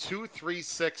 with 2, 3,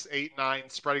 6, 8, 9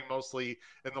 spreading mostly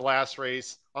in the last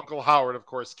race. Uncle Howard, of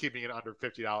course, keeping it under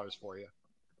 $50 for you.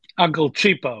 Uncle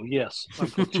Cheapo, yes.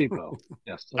 Uncle Cheapo.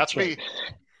 Yes. That's right.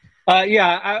 me.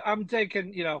 I'm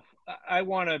thinking, I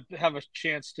want to have a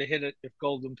chance to hit it if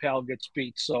Golden Pal gets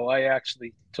beat. So I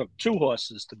actually took 2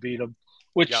 horses to beat him,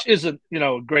 which isn't,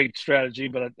 a great strategy,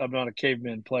 but I'm not a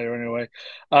caveman player anyway.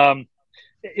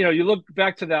 You look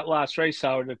back to that last race,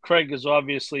 Howard. Craig is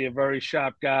obviously a very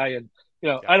sharp guy. And,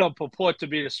 I don't purport to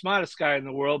be the smartest guy in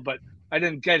the world, but I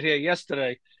didn't get here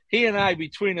yesterday. He and I,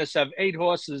 between us, have 8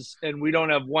 horses, and we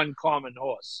don't have one common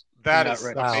horse. That is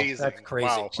amazing. That's crazy.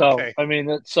 Wow. So, okay. I mean,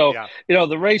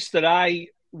 the race that I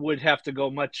would have to go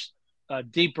much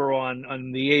deeper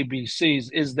on the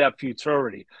ABCs is that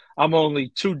Futurity. I'm only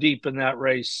 2 deep in that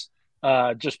race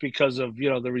just because of,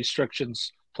 the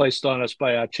restrictions placed on us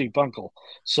by our cheap uncle.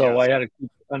 So I had to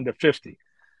keep under 50.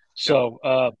 So,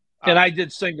 and I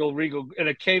did single Regal. In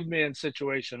a caveman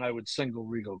situation, I would single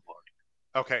Regal Glory.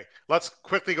 Okay, let's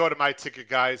quickly go to my ticket,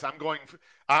 guys. I'm going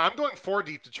 4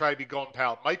 deep to try to be Golden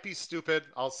Pal. Might be stupid.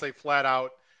 I'll say flat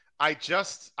out. I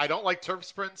don't like turf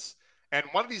sprints. And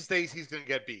one of these days, he's going to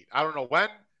get beat. I don't know when.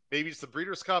 Maybe it's the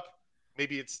Breeders' Cup.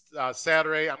 Maybe it's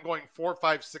Saturday. I'm going 4,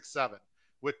 5, 6, 7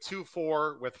 with 2,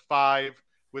 4, with 5,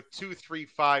 with 2, 3,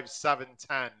 5, 7,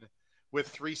 10, with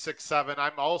 3, 6, 7.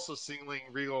 I'm also singling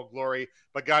Regal Glory.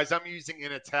 But, guys, I'm using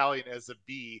an Italian as a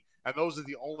B, and those are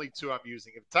the only 2 I'm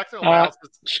using. If technical analysis...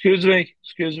 Excuse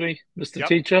me, Mr.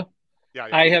 Teacher. Yeah,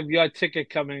 I have your ticket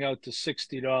coming out to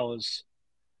 $60.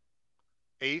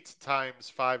 8 times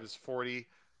 5 is 40.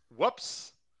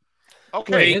 Whoops. Wait,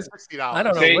 Okay, $60. I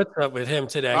don't know what's up with him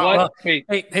today. Uh-oh.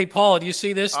 Hey, Paul, do you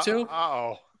see this too?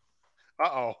 Uh-oh.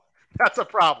 Uh-oh. That's a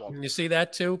problem. You see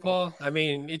that too, Paul? I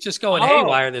mean, it's just going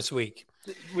haywire this week.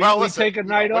 We take a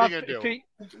night off. What are you gonna do?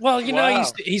 Well,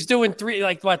 he's doing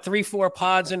 3-4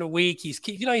 pods in a week. He's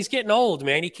getting old,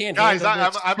 man. He can't handle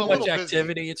I'm too a much little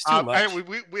activity. busy. It's too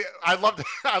much.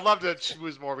 I'd love to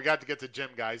choose more. We got to get to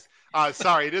Jim, guys.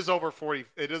 Sorry, it is over 40.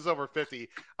 It is over 50.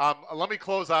 Let me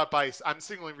close out by I'm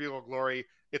singling Regal Glory.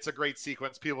 It's a great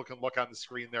sequence. People can look on the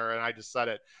screen there, and I just said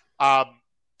it.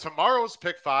 Tomorrow's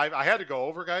pick 5. I had to go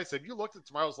over, guys. Have you looked at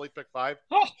tomorrow's late pick 5?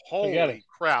 Oh, holy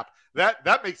crap!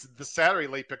 That makes the Saturday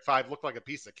late pick 5 look like a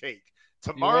piece of cake.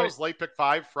 Tomorrow's late pick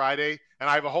 5 Friday, and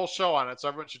I have a whole show on it, so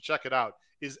everyone should check it out.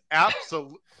 Is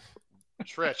absolute.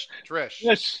 Trish,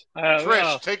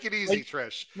 take it easy,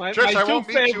 Trish. Trish, I won't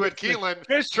meet you at Keeneland.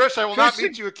 Trish, I will not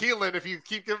meet you at Keeneland if you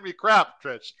keep giving me crap,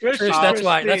 Trish. That's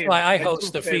why I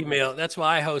host the female. That's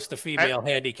why I host the female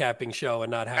handicapping show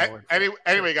and not Howard.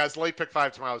 Anyway, guys, late pick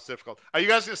 5 tomorrow is difficult. Are you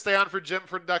guys gonna stay on for Jim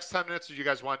for the next 10 minutes, or do you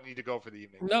guys need to go for the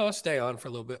evening? No, I'll stay on for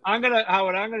a little bit.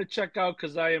 Howard, I'm gonna check out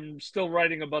because I am still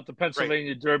writing about the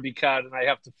Pennsylvania Derby card, and I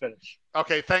have to finish.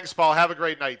 Okay, thanks, Paul. Have a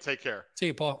great night. Take care. See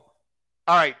you, Paul.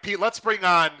 All right, Pete, let's bring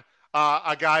on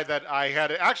a guy that I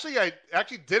actually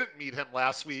didn't meet him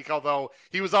last week, although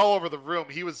he was all over the room.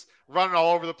 He was running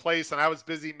all over the place, and I was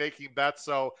busy making bets,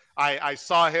 so I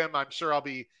saw him. I'm sure I'll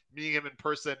be meeting him in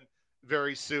person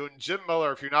very soon. Jim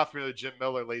Miller, if you're not familiar with Jim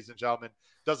Miller, ladies and gentlemen,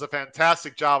 does a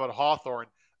fantastic job at Hawthorne.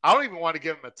 I don't even want to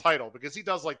give him a title because he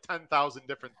does like 10,000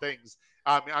 different things.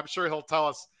 I'm sure he'll tell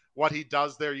us what he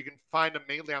does there. You can find him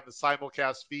mainly on the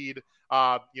simulcast feed,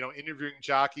 interviewing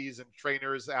jockeys and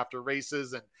trainers after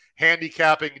races and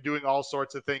handicapping, doing all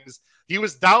sorts of things. He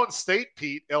was downstate,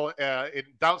 Pete, in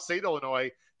downstate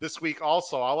Illinois this week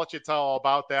also. I'll let you tell all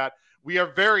about that. We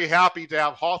are very happy to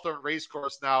have Hawthorne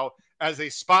Racecourse now as a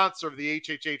sponsor of the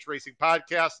HHH Racing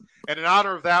Podcast. And in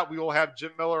honor of that, we will have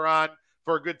Jim Miller on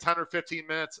for a good 10 or 15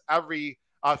 minutes every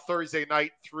Thursday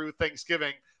night through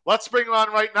Thanksgiving. Let's bring him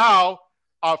on right now.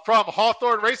 From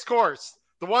Hawthorne Racecourse,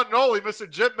 the one and only Mr.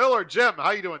 Jim Miller. Jim,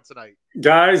 how you doing tonight?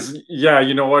 Guys, yeah,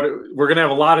 you know what? We're going to have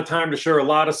a lot of time to share a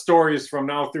lot of stories from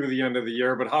now through the end of the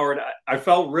year. But, Howard, I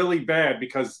felt really bad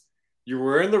because you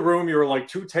were in the room. You were like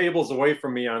 2 tables away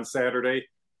from me on Saturday.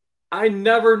 I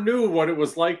never knew what it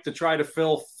was like to try to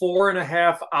fill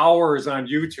 4.5 hours on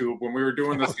YouTube when we were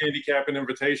doing this handicapping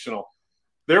invitational.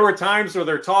 There were times where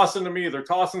they're tossing to me, they're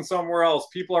tossing somewhere else.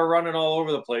 People are running all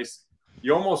over the place.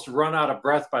 You almost run out of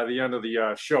breath by the end of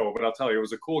the show, but I'll tell you, it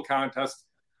was a cool contest.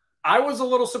 I was a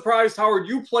little surprised, Howard,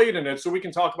 you played in it, so we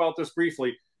can talk about this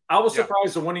briefly. I was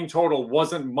surprised the winning total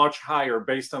wasn't much higher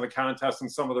based on the contest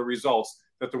and some of the results,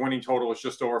 that the winning total was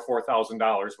just over $4,000.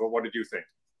 But what did you think?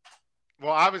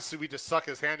 Well, obviously, we just suck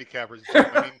as handicappers.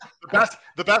 I mean,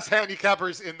 the best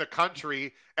handicappers in the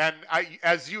country. And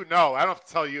as you know, I don't have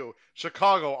to tell you,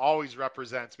 Chicago always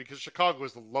represents because Chicago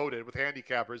is loaded with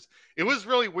handicappers. It was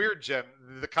really weird, Jim,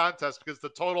 the contest, because the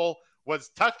total was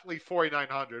technically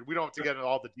 4,900. We don't have to get into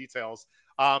all the details.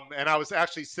 And I was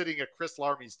actually sitting at Chris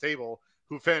Larmy's table,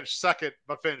 who finished second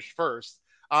but finished first.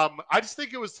 I just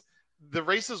think the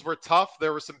races were tough.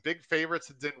 There were some big favorites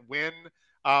that didn't win.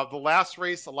 The last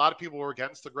race, a lot of people were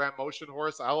against the Grand Motion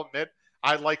horse. I'll admit,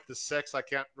 I like the 6. I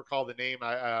can't recall the name.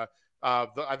 I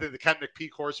think the Ken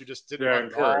McPeak horse who just didn't run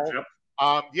at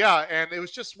all. Yep. And it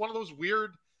was just one of those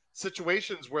weird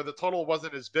situations where the total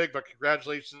wasn't as big. But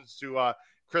congratulations to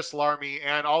Chris Larmy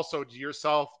and also to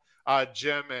yourself,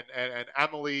 Jim, and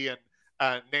Emily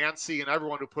and Nancy and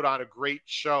everyone who put on a great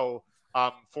show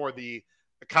for the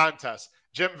contest.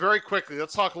 Jim, very quickly,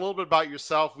 let's talk a little bit about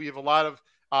yourself. We have a lot of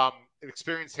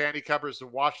experienced handicappers to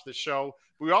watch the show.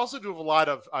 We also do have a lot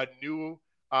of new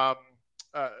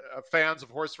fans of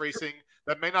horse racing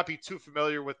that may not be too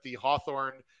familiar with the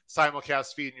Hawthorne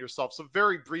simulcast feed and yourself. So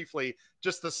very briefly,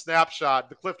 just the snapshot,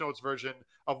 the Cliff Notes version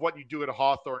of what you do at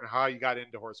Hawthorne and how you got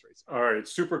into horse racing. All right,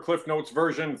 super Cliff Notes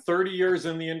version. 30 years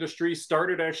in the industry.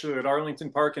 Started actually at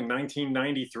Arlington Park in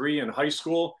 1993 in high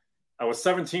school. I was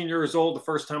 17 years old the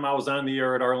first time I was on the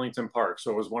air at Arlington Park. So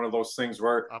it was one of those things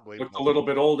where I looked a little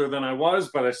bit older than I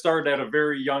was, but I started at a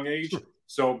very young age.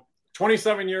 So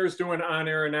 27 years doing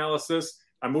on-air analysis.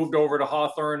 I moved over to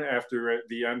Hawthorne after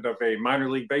the end of a minor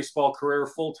league baseball career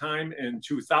full-time in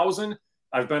 2000.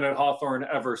 I've been at Hawthorne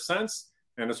ever since.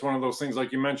 And it's one of those things,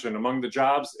 like you mentioned, among the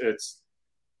jobs, it's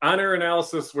on-air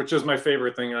analysis, which is my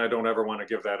favorite thing. And I don't ever want to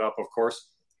give that up, of course.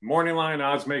 morning line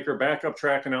odds maker, backup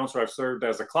track announcer. I've served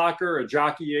as a clocker, a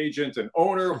jockey agent, an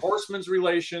owner, horseman's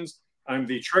relations. I'm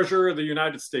the treasurer of the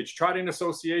United States Trotting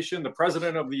Association, the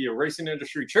president of the Racing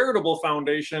Industry Charitable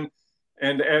Foundation.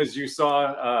 And as you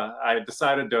saw, I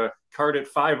decided to cart it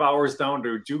 5 hours down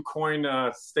to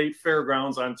DuQuoin State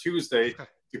Fairgrounds on Tuesday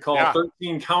to call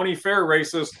 13 county fair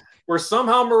races, where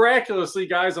somehow miraculously,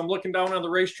 guys, I'm looking down on the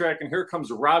racetrack and here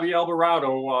comes Robbie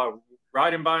Alvarado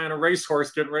riding by on a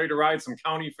racehorse, getting ready to ride some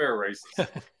county fair races.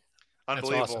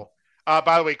 Unbelievable. Awesome.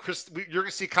 By the way, Chris, you're going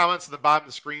to see comments at the bottom of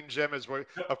the screen, Jim, as we're,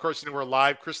 of course, we're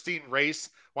live. Christine Race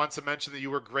wants to mention that you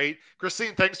were great.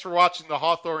 Christine, thanks for watching the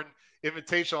Hawthorne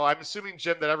Invitational. I'm assuming,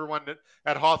 Jim, that everyone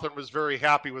at Hawthorne was very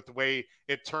happy with the way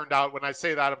it turned out. When I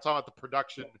say that, I'm talking about the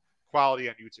production quality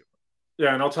on YouTube.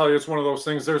 Yeah, and I'll tell you, it's one of those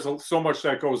things. There's so much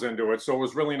that goes into it. So it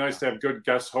was really nice to have good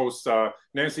guest hosts.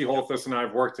 Nancy Holthus and I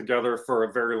have worked together for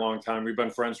a very long time. We've been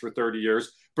friends for 30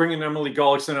 years. Bringing Emily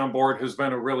Gullickson on board has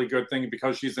been a really good thing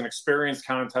because she's an experienced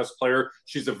contest player.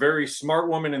 She's a very smart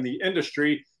woman in the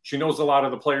industry. She knows a lot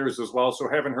of the players as well. So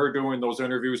having her doing those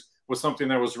interviews was something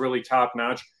that was really top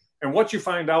notch. And what you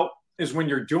find out is when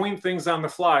you're doing things on the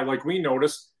fly, like we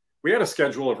noticed, we had a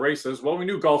schedule of races. Well, we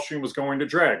knew Gulfstream was going to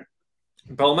drag.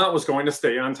 Belmont was going to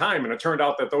stay on time. And it turned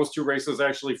out that those two races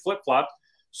actually flip-flopped.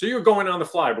 So you're going on the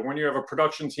fly. But when you have a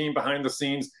production team behind the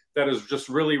scenes that is just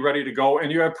really ready to go,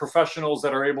 and you have professionals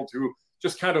that are able to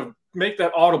just kind of make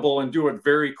that audible and do it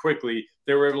very quickly,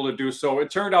 they were able to do so.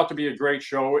 It turned out to be a great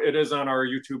show. It is on our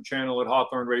YouTube channel at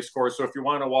Hawthorne Racecourse. So if you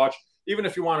want to watch, even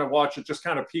if you want to watch it just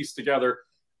kind of pieced together,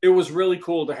 it was really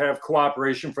cool to have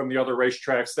cooperation from the other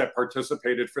racetracks that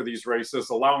participated for these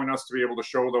races, allowing us to be able to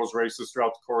show those races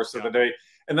throughout the course of the day.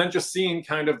 And then just seeing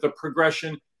kind of the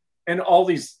progression and all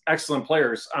these excellent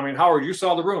players. I mean, Howard, you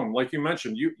saw the room. Like you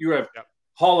mentioned, you have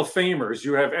Hall of Famers,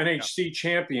 you have NHC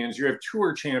champions, you have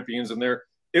tour champions in there.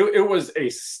 It was a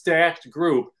stacked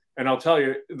group. And I'll tell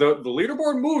you, the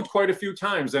leaderboard moved quite a few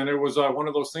times, and it was one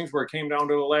of those things where it came down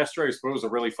to the last race, but it was a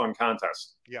really fun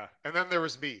contest. Yeah, and then there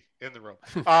was me in the room.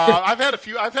 I've had a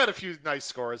few nice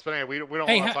scores, but anyway, we don't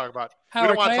want to talk about.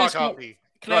 Howard, we don't want to talk about me.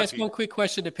 Can I ask one quick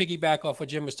question to piggyback off what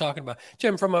Jim was talking about?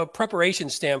 Jim, from a preparation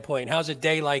standpoint, how's a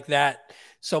day like that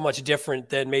so much different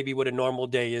than maybe what a normal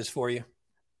day is for you?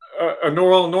 A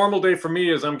normal day for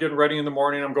me is I'm getting ready in the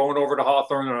morning. I'm going over to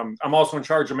Hawthorne, and I'm also in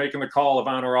charge of making the call of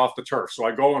on or off the turf. So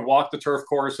I go and walk the turf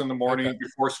course in the morning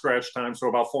before scratch time, so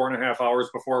about 4.5 hours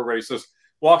before races.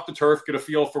 Walk the turf, get a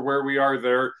feel for where we are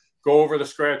there, go over the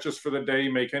scratches for the day,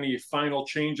 make any final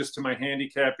changes to my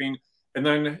handicapping, and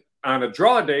then on a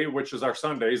draw day, which is our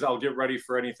Sundays, I'll get ready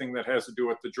for anything that has to do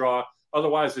with the draw.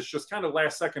 Otherwise, it's just kind of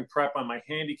last-second prep on my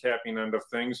handicapping end of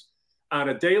things. On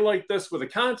a day like this with a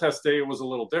contest day, it was a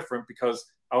little different because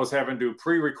I was having to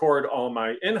pre-record all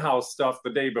my in-house stuff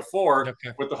the day before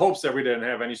with the hopes that we didn't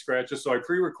have any scratches. So I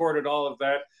pre-recorded all of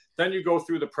that. Then you go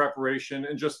through the preparation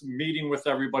and just meeting with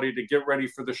everybody to get ready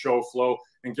for the show flow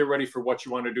and get ready for what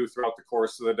you want to do throughout the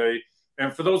course of the day.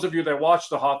 And for those of you that watch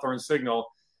the Hawthorne Signal,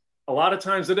 a lot of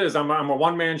times it is. I'm a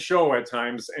one-man show at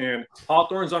times, and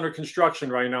Hawthorne's under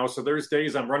construction right now. So there's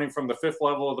days I'm running from the 5th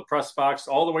level of the press box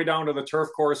all the way down to the turf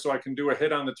course so I can do a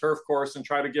hit on the turf course and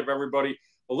try to give everybody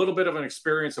a little bit of an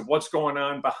experience of what's going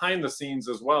on behind the scenes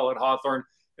as well at Hawthorne,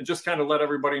 and just kind of let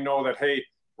everybody know that, hey,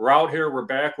 we're out here, we're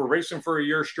back, we're racing for a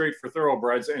year straight for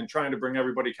thoroughbreds, and trying to bring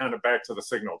everybody kind of back to the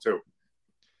signal too.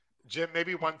 Jim,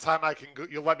 maybe one time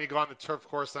you'll let me go on the turf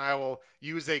course and I will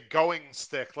use a going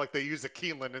stick like they use at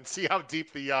Keeneland and see how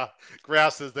deep the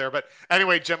grass is there. But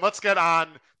anyway, Jim, let's get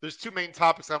on. There's two main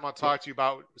topics I want to talk to you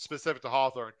about specific to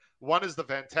Hawthorne. One is the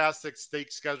fantastic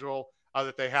stake schedule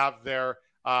that they have there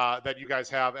that you guys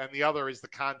have. And the other is the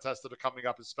contests that are coming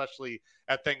up, especially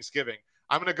at Thanksgiving.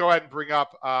 I'm going to go ahead and bring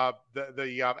up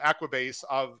the Aquabase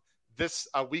of this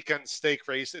weekend stake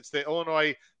race. It's the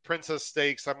Illinois Princess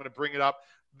Stakes. I'm going to bring it up.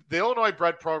 The Illinois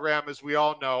bred program, as we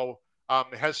all know,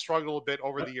 has struggled a bit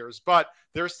over the years, but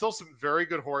there's still some very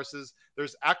good horses.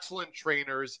 There's excellent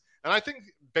trainers. And I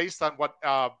think based on what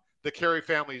the Carey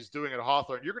family is doing at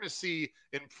Hawthorne, you're going to see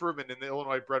improvement in the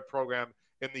Illinois bred program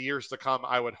in the years to come,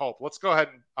 I would hope. Let's go ahead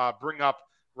and bring up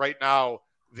right now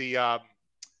the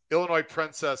Illinois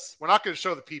Princess. We're not going to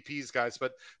show the PPs, guys,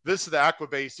 but this is the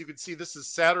Aquabase. You can see this is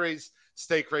Saturday's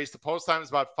stake race. The post time is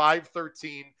about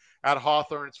 5:13 at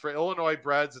Hawthorne. It's for Illinois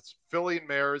breds. It's filly and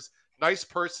mares. Nice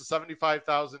purse to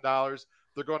 $75,000.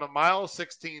 They're going a mile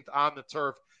 16th on the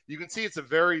turf. You can see it's a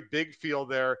very big field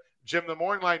there. Jim, the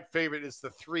morning line favorite is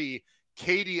the 3,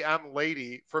 KDM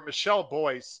Lady for Michelle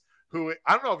Boyce, who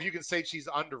I don't know if you can say she's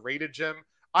underrated, Jim.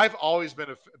 I've always been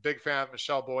a big fan of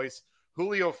Michelle Boyce,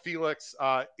 Julio Felix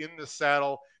in the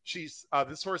saddle.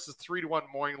 This horse is 3-1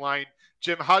 morning line.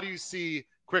 Jim, how do you see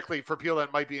quickly for people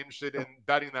that might be interested in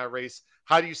betting that race?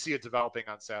 How do you see it developing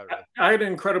on Saturday? I had an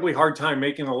incredibly hard time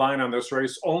making the line on this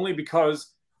race only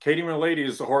because Katie Milady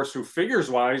is the horse who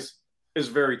figures-wise is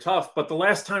very tough. But the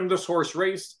last time this horse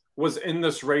raced was in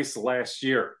this race last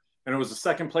year, and it was a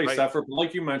second-place effort. But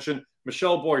like you mentioned,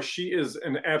 Michelle Boyce, she is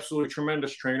an absolutely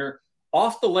tremendous trainer.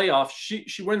 Off the layoff, she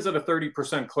wins at a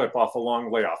 30% clip off a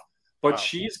long layoff. But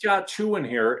she's got two in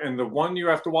here, and the one you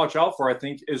have to watch out for, I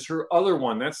think, is her other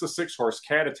one. That's the 6-horse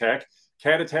Cat Attack.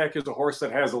 Cat Attack is a horse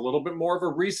that has a little bit more of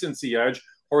a recency edge,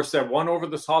 horse that won over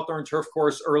this Hawthorne turf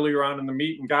course earlier on in the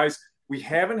meet. And guys, we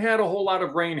haven't had a whole lot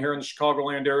of rain here in the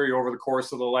Chicagoland area over the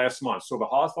course of the last month. So the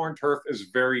Hawthorne turf is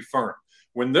very firm.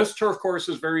 When this turf course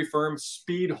is very firm,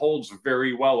 speed holds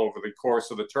very well over the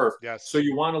course of the turf. Yes. So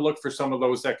you want to look for some of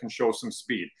those that can show some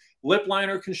speed. Lip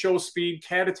Liner can show speed.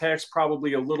 Cat Attack's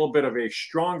probably a little bit of a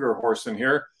stronger horse in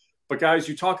here. But guys,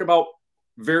 you talk about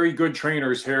very good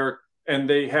trainers here, and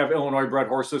they have Illinois bred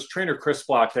horses. Trainer Chris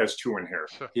Block has two in here.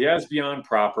 He has Beyond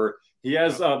Proper. He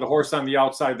has the horse on the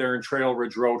outside there in Trail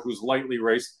Ridge Road, who's lightly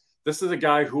raced. This is a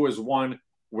guy who has won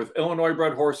with Illinois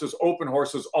bred horses, open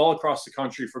horses all across the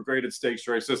country for graded stakes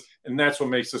races. And that's what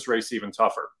makes this race even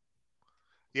tougher.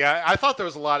 Yeah, I thought there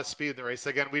was a lot of speed in the race.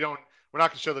 Again, we're not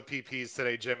going to show the PPs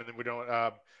today, Jim, and then we don't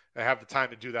have the time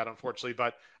to do that, unfortunately.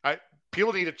 But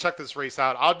people need to check this race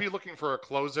out. I'll be looking for a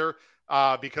closer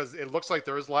because it looks like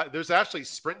there's actually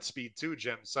sprint speed too,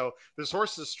 Jim. So this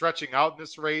horse is stretching out in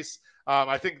this race.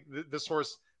 I think this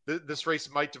race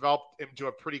might develop into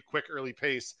a pretty quick early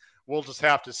pace. We'll just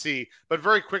have to see. But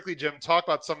very quickly, Jim, talk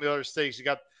about some of the other stakes. You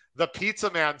got the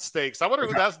Pizza Man Stakes. I wonder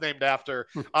who that's named after.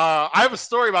 I have a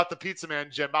story about the Pizza Man,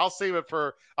 Jim. I'll save it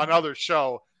for another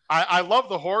show. I love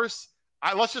the horse.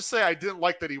 Let's just say I didn't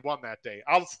like that he won that day.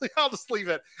 I'll just leave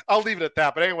it. I'll leave it at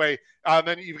that. But anyway,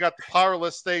 then you've got the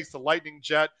Powerless Stakes, the Lightning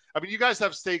Jet. I mean, you guys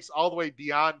have stakes all the way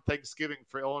beyond Thanksgiving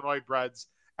for Illinois breds.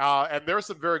 And there are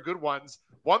some very good ones.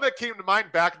 One that came to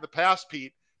mind back in the past,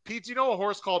 Pete. Pete, do you know a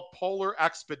horse called Polar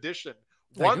Expedition?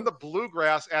 Won the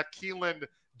Bluegrass at Keeneland.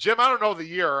 Jim, I don't know the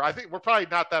year. I think we're probably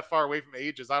not that far away from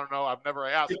ages. I don't know. I've never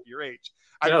asked your age.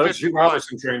 Yeah, that's Hugh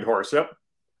Robertson trained horse. Yep.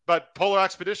 But Polar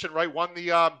Expedition, right, won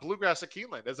the Bluegrass at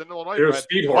Keeneland as an Illinois. He was a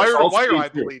speed horse. Wire, I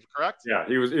believe, correct? Yeah,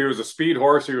 he was a speed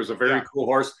horse. He was a very cool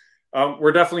horse.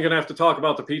 We're definitely going to have to talk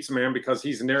about the Pizza Man because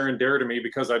he's near and dear to me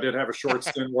because I did have a short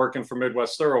stint working for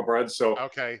Midwest Thoroughbred. So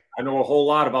I know a whole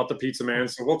lot about the Pizza Man.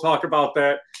 So we'll talk about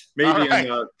that maybe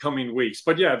in coming weeks.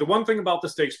 But yeah, the one thing about the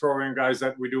stakes program, guys,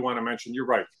 that we do want to mention, you're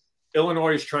right.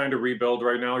 Illinois is trying to rebuild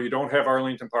right now. You don't have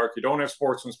Arlington Park. You don't have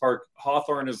Sportsman's Park.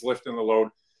 Hawthorne is lifting the load.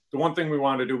 The one thing we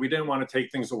wanted to do, we didn't want to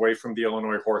take things away from the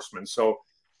Illinois horsemen. So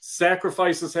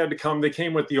sacrifices had to come. They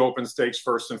came with the open stakes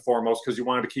first and foremost because you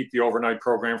wanted to keep the overnight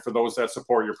program for those that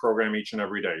support your program each and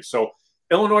every day. So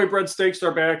Illinois bred stakes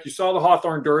are back. You saw the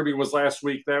Hawthorne Derby was last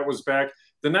week. That was back.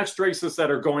 The next races that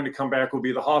are going to come back will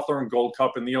be the Hawthorne Gold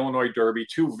Cup and the Illinois Derby,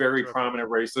 two very prominent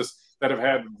races that have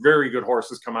had very good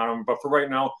horses come out of them. But for right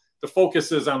now, the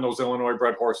focus is on those Illinois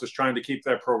bred horses, trying to keep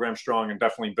that program strong and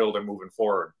definitely build it moving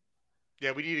forward.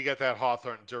 Yeah, we need to get that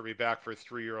Hawthorne Derby back for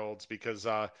 3-year-olds because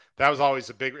that was always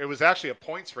it was actually a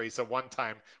points race at one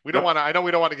time. We don't want to, I know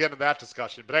we don't want to get into that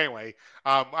discussion, but anyway,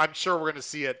 I'm sure we're going to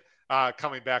see it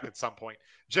coming back at some point.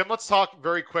 Jim, let's talk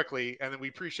very quickly, and then we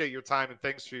appreciate your time and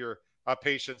thanks for your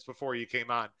patience before you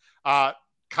came on.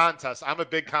 Contest. I'm a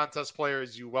big contest player,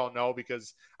 as you well know,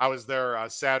 because I was there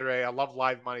Saturday. I love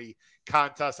live money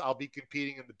contests. I'll be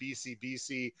competing in the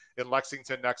BCBC in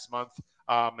Lexington next month.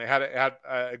 I had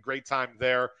a great time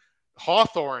there.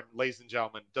 Hawthorne, ladies and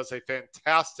gentlemen, does a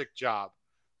fantastic job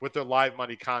with their live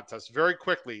money contest. Very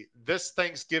quickly, this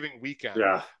Thanksgiving weekend,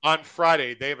 on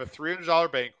Friday, they have a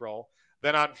 $300 bankroll.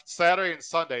 Then on Saturday and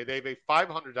Sunday, they have a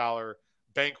 $500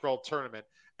 bankroll tournament.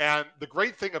 And the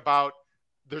great thing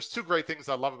there's two great things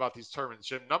I love about these tournaments,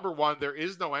 Jim. Number one, there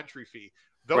is no entry fee.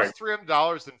 Those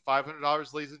 $300 and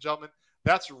 $500, ladies and gentlemen,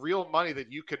 that's real money that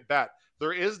you can bet.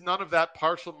 There is none of that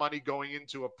partial money going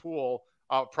into a pool,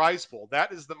 prize pool.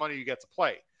 That is the money you get to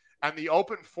play. And the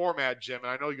open format, Jim,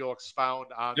 and I know you'll expound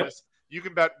on this, you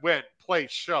can bet win, play,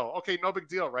 show. Okay, no big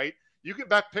deal, right? You can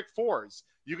bet pick fours.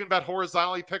 You can bet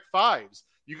horizontally pick fives.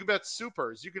 You can bet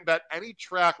supers. You can bet any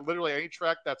track, literally any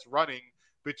track that's running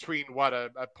between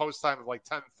a post time of like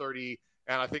 10:30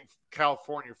 and I think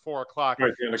California 4 o'clock.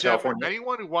 Right, Jim,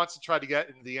 anyone who wants to try to get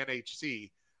into the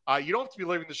NHC, you don't have to be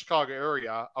living in the Chicago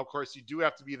area. Of course, you do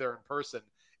have to be there in person.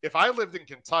 If I lived in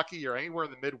Kentucky or anywhere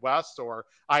in the Midwest, or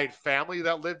I had family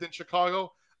that lived in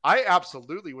Chicago, I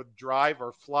absolutely would drive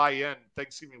or fly in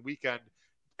Thanksgiving weekend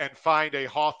and find a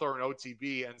Hawthorne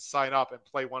OTB and sign up and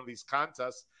play one of these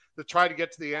contests to try to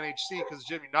get to the NHC, because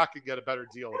Jim, you're not going to get a better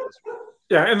deal at this point.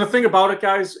 Yeah, and the thing about it,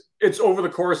 guys, it's over the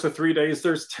course of 3 days,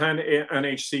 there's 10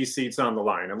 NHC seats on the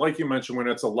line. And like you mentioned, when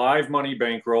it's a live money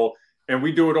bankroll, and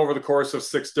we do it over the course of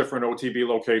 6 different OTB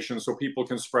locations so people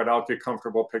can spread out, get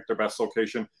comfortable, pick their best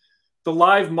location. The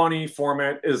live money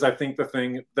format is, I think, the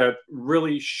thing that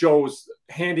really shows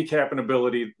handicapping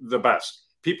ability the best.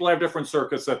 People have different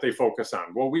circuits that they focus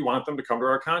on. Well, we want them to come to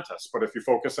our contests. But if you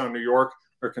focus on New York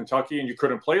or Kentucky and you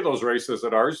couldn't play those races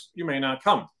at ours, you may not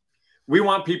come. We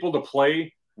want people to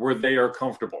play where they are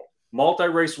comfortable.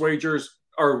 Multi-race wagers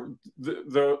are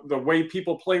the way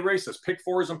people play races. Pick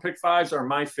 4s and pick 5s are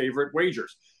my favorite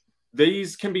wagers.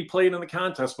 These can be played in the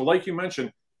contest, but like you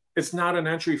mentioned, it's not an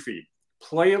entry fee.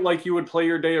 Play it like you would play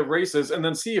your day of races, and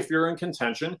then see if you're in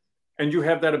contention and you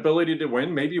have that ability to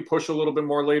win. Maybe you push a little bit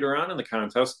more later on in the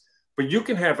contest, but you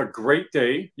can have a great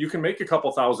day. You can make a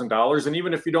couple $1,000s, and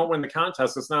even if you don't win the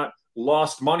contest, it's not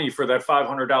lost money for that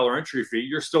 $500 entry fee.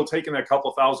 You're still taking that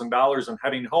couple $1,000s and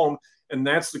heading home. And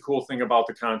that's the cool thing about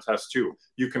the contest too.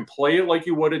 You can play it like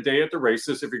you would a day at the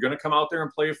races. If you're going to come out there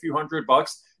and play a few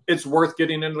 $100, it's worth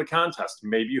getting into the contest.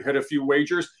 Maybe you hit a few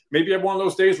wagers. Maybe you have one of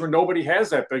those days where nobody has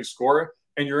that big score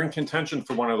and you're in contention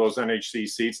for one of those NHC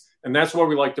seats. And that's what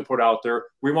we like to put out there.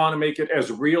 We want to make it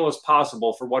as real as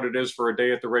possible for what it is for a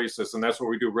day at the races. And that's what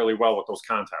we do really well with those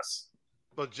contests.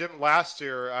 Well, Jim, last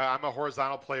year, I'm a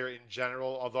horizontal player in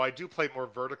general, although I do play more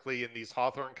vertically in these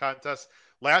Hawthorne contests.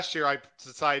 Last year, I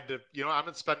decided to, I'm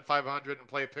going to spend $500 and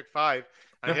play a pick 5.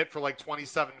 And I hit for like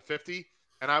 $27.50,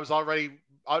 and I was already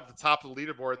at the top of the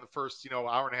leaderboard in the first,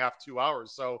 hour and a half, 2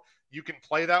 hours. So you can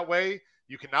play that way.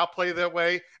 You can now play that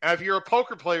way. And if you're a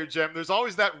poker player, Jim, there's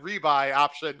always that rebuy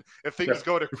option if things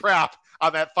go to crap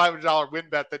on that $500 win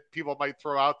bet that people might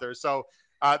throw out there. So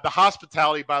the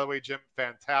hospitality, by the way, Jim,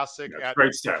 fantastic. At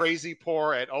Crazy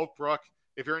Pour at Oak Brook.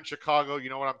 If you're in Chicago, you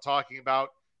know what I'm talking about.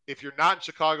 If you're not in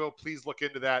Chicago, please look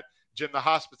into that. Jim, the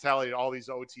hospitality at all these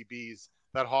OTBs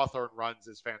that Hawthorne runs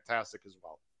is fantastic as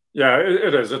well. Yeah,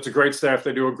 it is. It's a great staff.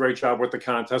 They do a great job with the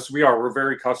contest. We're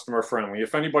very customer friendly.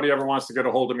 If anybody ever wants to get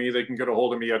a hold of me, they can get a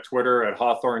hold of me at Twitter at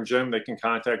Hawthorne Jim. They can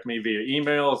contact me via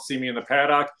email, see me in the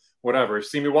paddock, whatever.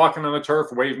 See me walking on the turf,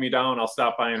 wave me down. I'll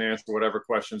stop by and answer whatever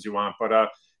questions you want. But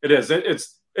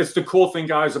it's the cool thing,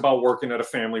 guys, about working at a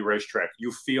family racetrack.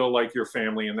 You feel like your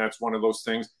family, and that's one of those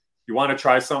things. You want to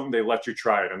try something, they let you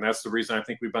try it. And that's the reason I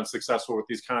think we've been successful with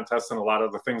these contests and a lot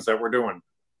of the things that we're doing.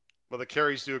 Well, the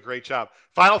Carries do a great job.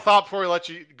 Final thought before we let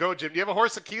you go, Jim. Do you have a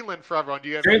horse at Keeneland for everyone? Do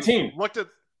you have Santine?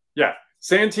 Yeah,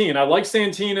 Santine. I like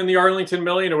Santine in the Arlington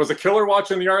Million. It was a killer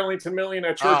watching the Arlington Million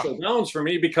at Churchill Downs for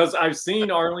me because I've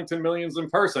seen Arlington Millions in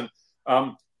person.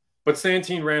 But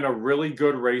Santine ran a really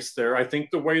good race there. I think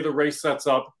the way the race sets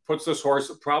up puts this horse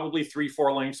probably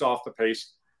 3-4 lengths off the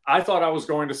pace. I thought I was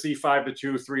going to see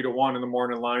 5-2, 3-1 in the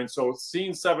morning line. So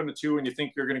seeing 7-2 and you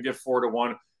think you're going to get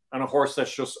 4-1 on a horse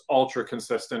that's just ultra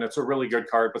consistent. It's a really good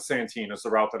card, but Santine is the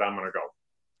route that I'm going to go.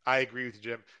 I agree with you,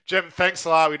 Jim. Jim, thanks a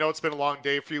lot. We know it's been a long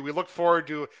day for you. We look forward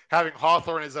to having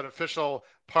Hawthorne as an official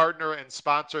partner and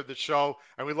sponsor of the show,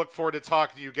 and we look forward to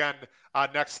talking to you again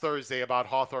next Thursday about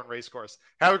Hawthorne Racecourse.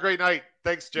 Have a great night.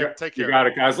 Thanks, Jim. Yeah, take care. You got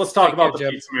it, guys. Let's talk about the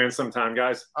Pizza Man sometime,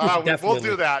 guys. We'll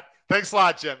do that. Thanks a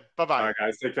lot, Jim. Bye-bye. All right,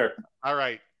 guys. Take care. All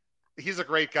right. He's a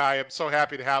great guy. I'm so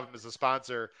happy to have him as a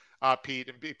sponsor. Pete,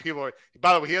 and people are,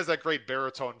 by the way, he has that great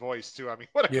baritone voice too. I mean,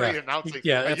 what a great announcing.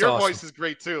 Yeah, and your awesome. voice is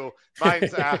great too.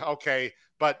 Mine's okay,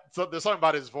 but there's something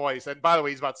about his voice. And by the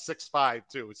way, he's about 6'5"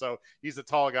 too, so he's a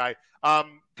tall guy.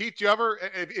 Pete, do you ever,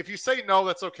 if you say no,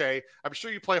 that's okay. I'm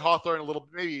sure you play Hawthorne a little,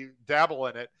 maybe dabble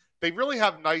in it. They really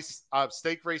have nice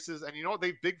stake races, and they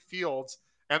have big fields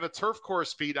and the turf course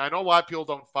speed. I know a lot of people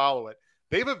don't follow it.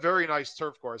 They have a very nice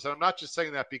turf course, and I'm not just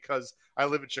saying that because I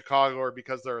live in Chicago or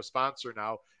because they're a sponsor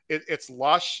now. It's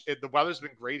lush. The weather's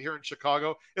been great here in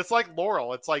Chicago. It's like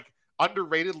Laurel. It's like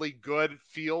underratedly good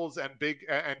fields and big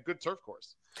and good turf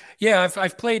course. Yeah,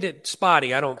 I've played it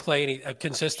spotty. I don't play any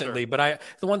consistently, but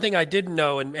the one thing I didn't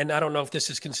know, and I don't know if this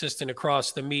is consistent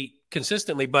across the meet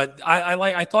consistently, but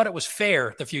I thought it was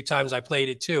fair the few times I played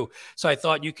it too. So I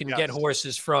thought you can get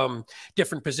horses from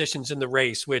different positions in the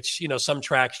race, which, some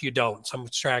tracks you don't. Some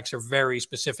tracks are very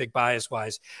specific bias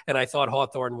wise. And I thought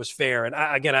Hawthorne was fair. And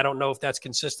I don't know if that's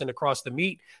consistent across the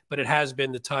meet, but it has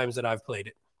been the times that I've played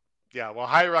it. Yeah, well,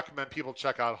 highly recommend people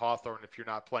check out Hawthorne if you're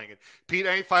not playing it. Pete,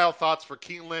 any final thoughts for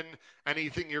Keeneland?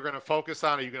 Anything you're going to focus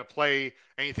on? Are you going to play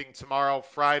anything tomorrow,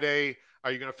 Friday?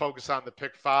 Are you going to focus on the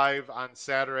pick 5 on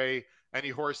Saturday? Any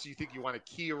horse you think you want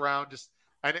to key around? Just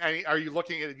are you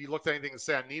looking at? Have you looked at anything in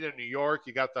Santa Anita, New York?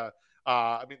 You got the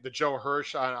I mean, the Joe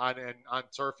Hirsch on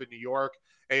turf in New York,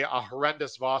 a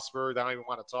horrendous Vosburg that I don't even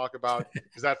want to talk about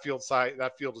because that field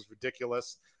is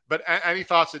ridiculous. But any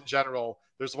thoughts in general?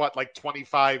 There's like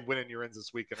 25 winning your ins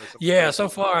this weekend or something. Yeah, so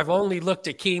far I've only looked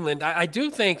at Keeneland. I do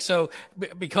think so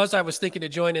because I was thinking of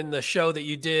joining the show that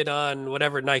you did on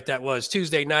whatever night that was,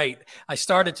 Tuesday night. I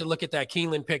started to look at that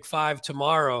Keeneland pick 5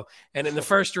 tomorrow. And in the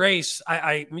first race,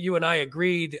 you and I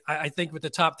agreed, I think with the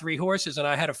top 3 horses, and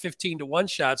I had a 15-1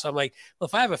 shot. So I'm like, well,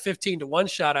 if I have a 15-1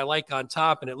 shot I like on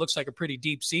top and it looks like a pretty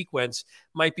deep sequence,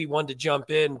 might be one to jump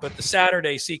in. But the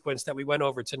Saturday sequence that we went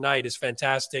over tonight is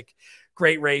fantastic.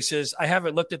 Great races. I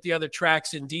haven't looked at the other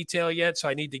tracks in detail yet, so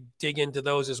I need to dig into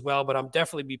those as well. But I'm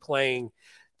definitely be playing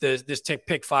this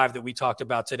pick 5 that we talked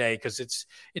about today because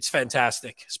it's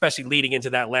fantastic, especially leading into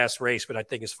that last race. But I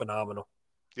think it's phenomenal.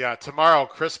 Yeah, tomorrow,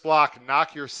 Chris Block,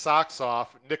 knock your socks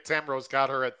off. Nick Tamro's got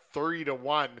her at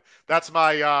 30-1. That's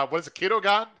my what is it? Keto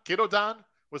Don?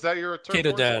 Was that your term?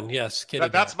 Keto Don, yes.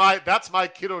 That's my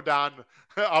Keto Don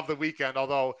of the weekend.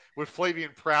 Although with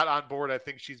Flavian Pratt on board, I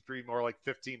think she's pretty more like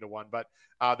 15-1. But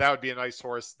that would be a nice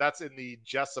horse. That's in the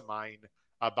Jessamine,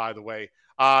 by the way.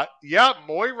 Yeah,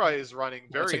 Moira is running.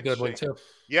 Very That's a good one too.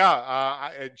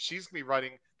 Yeah, and she's gonna be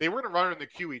running. They were gonna run her in the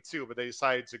QE too, but they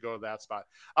decided to go to that spot.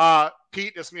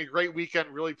 Pete, it's gonna be a great weekend.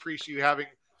 Really appreciate you having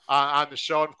on the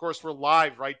show. And of course, we're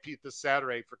live, right, Pete, this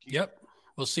Saturday for Keith. Yep.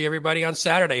 We'll see everybody on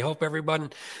Saturday. Hope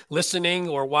everyone listening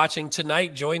or watching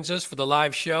tonight joins us for the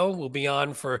live show. We'll be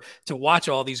on to watch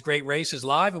all these great races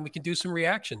live, and we can do some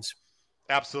reactions.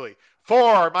 Absolutely.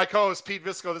 For my co-host Pete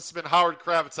Visco, this has been Howard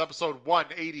Kravitz, episode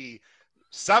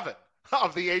 187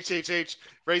 of the HHH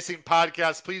Racing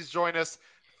Podcast. Please join us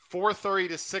 4:30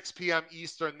 to 6 p.m.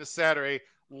 Eastern this Saturday.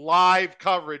 Live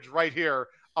coverage right here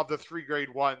of the 3 Grade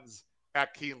 1s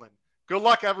at Keeneland. Good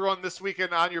luck, everyone, this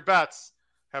weekend on your bets.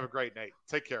 Have a great night.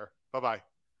 Take care. Bye-bye.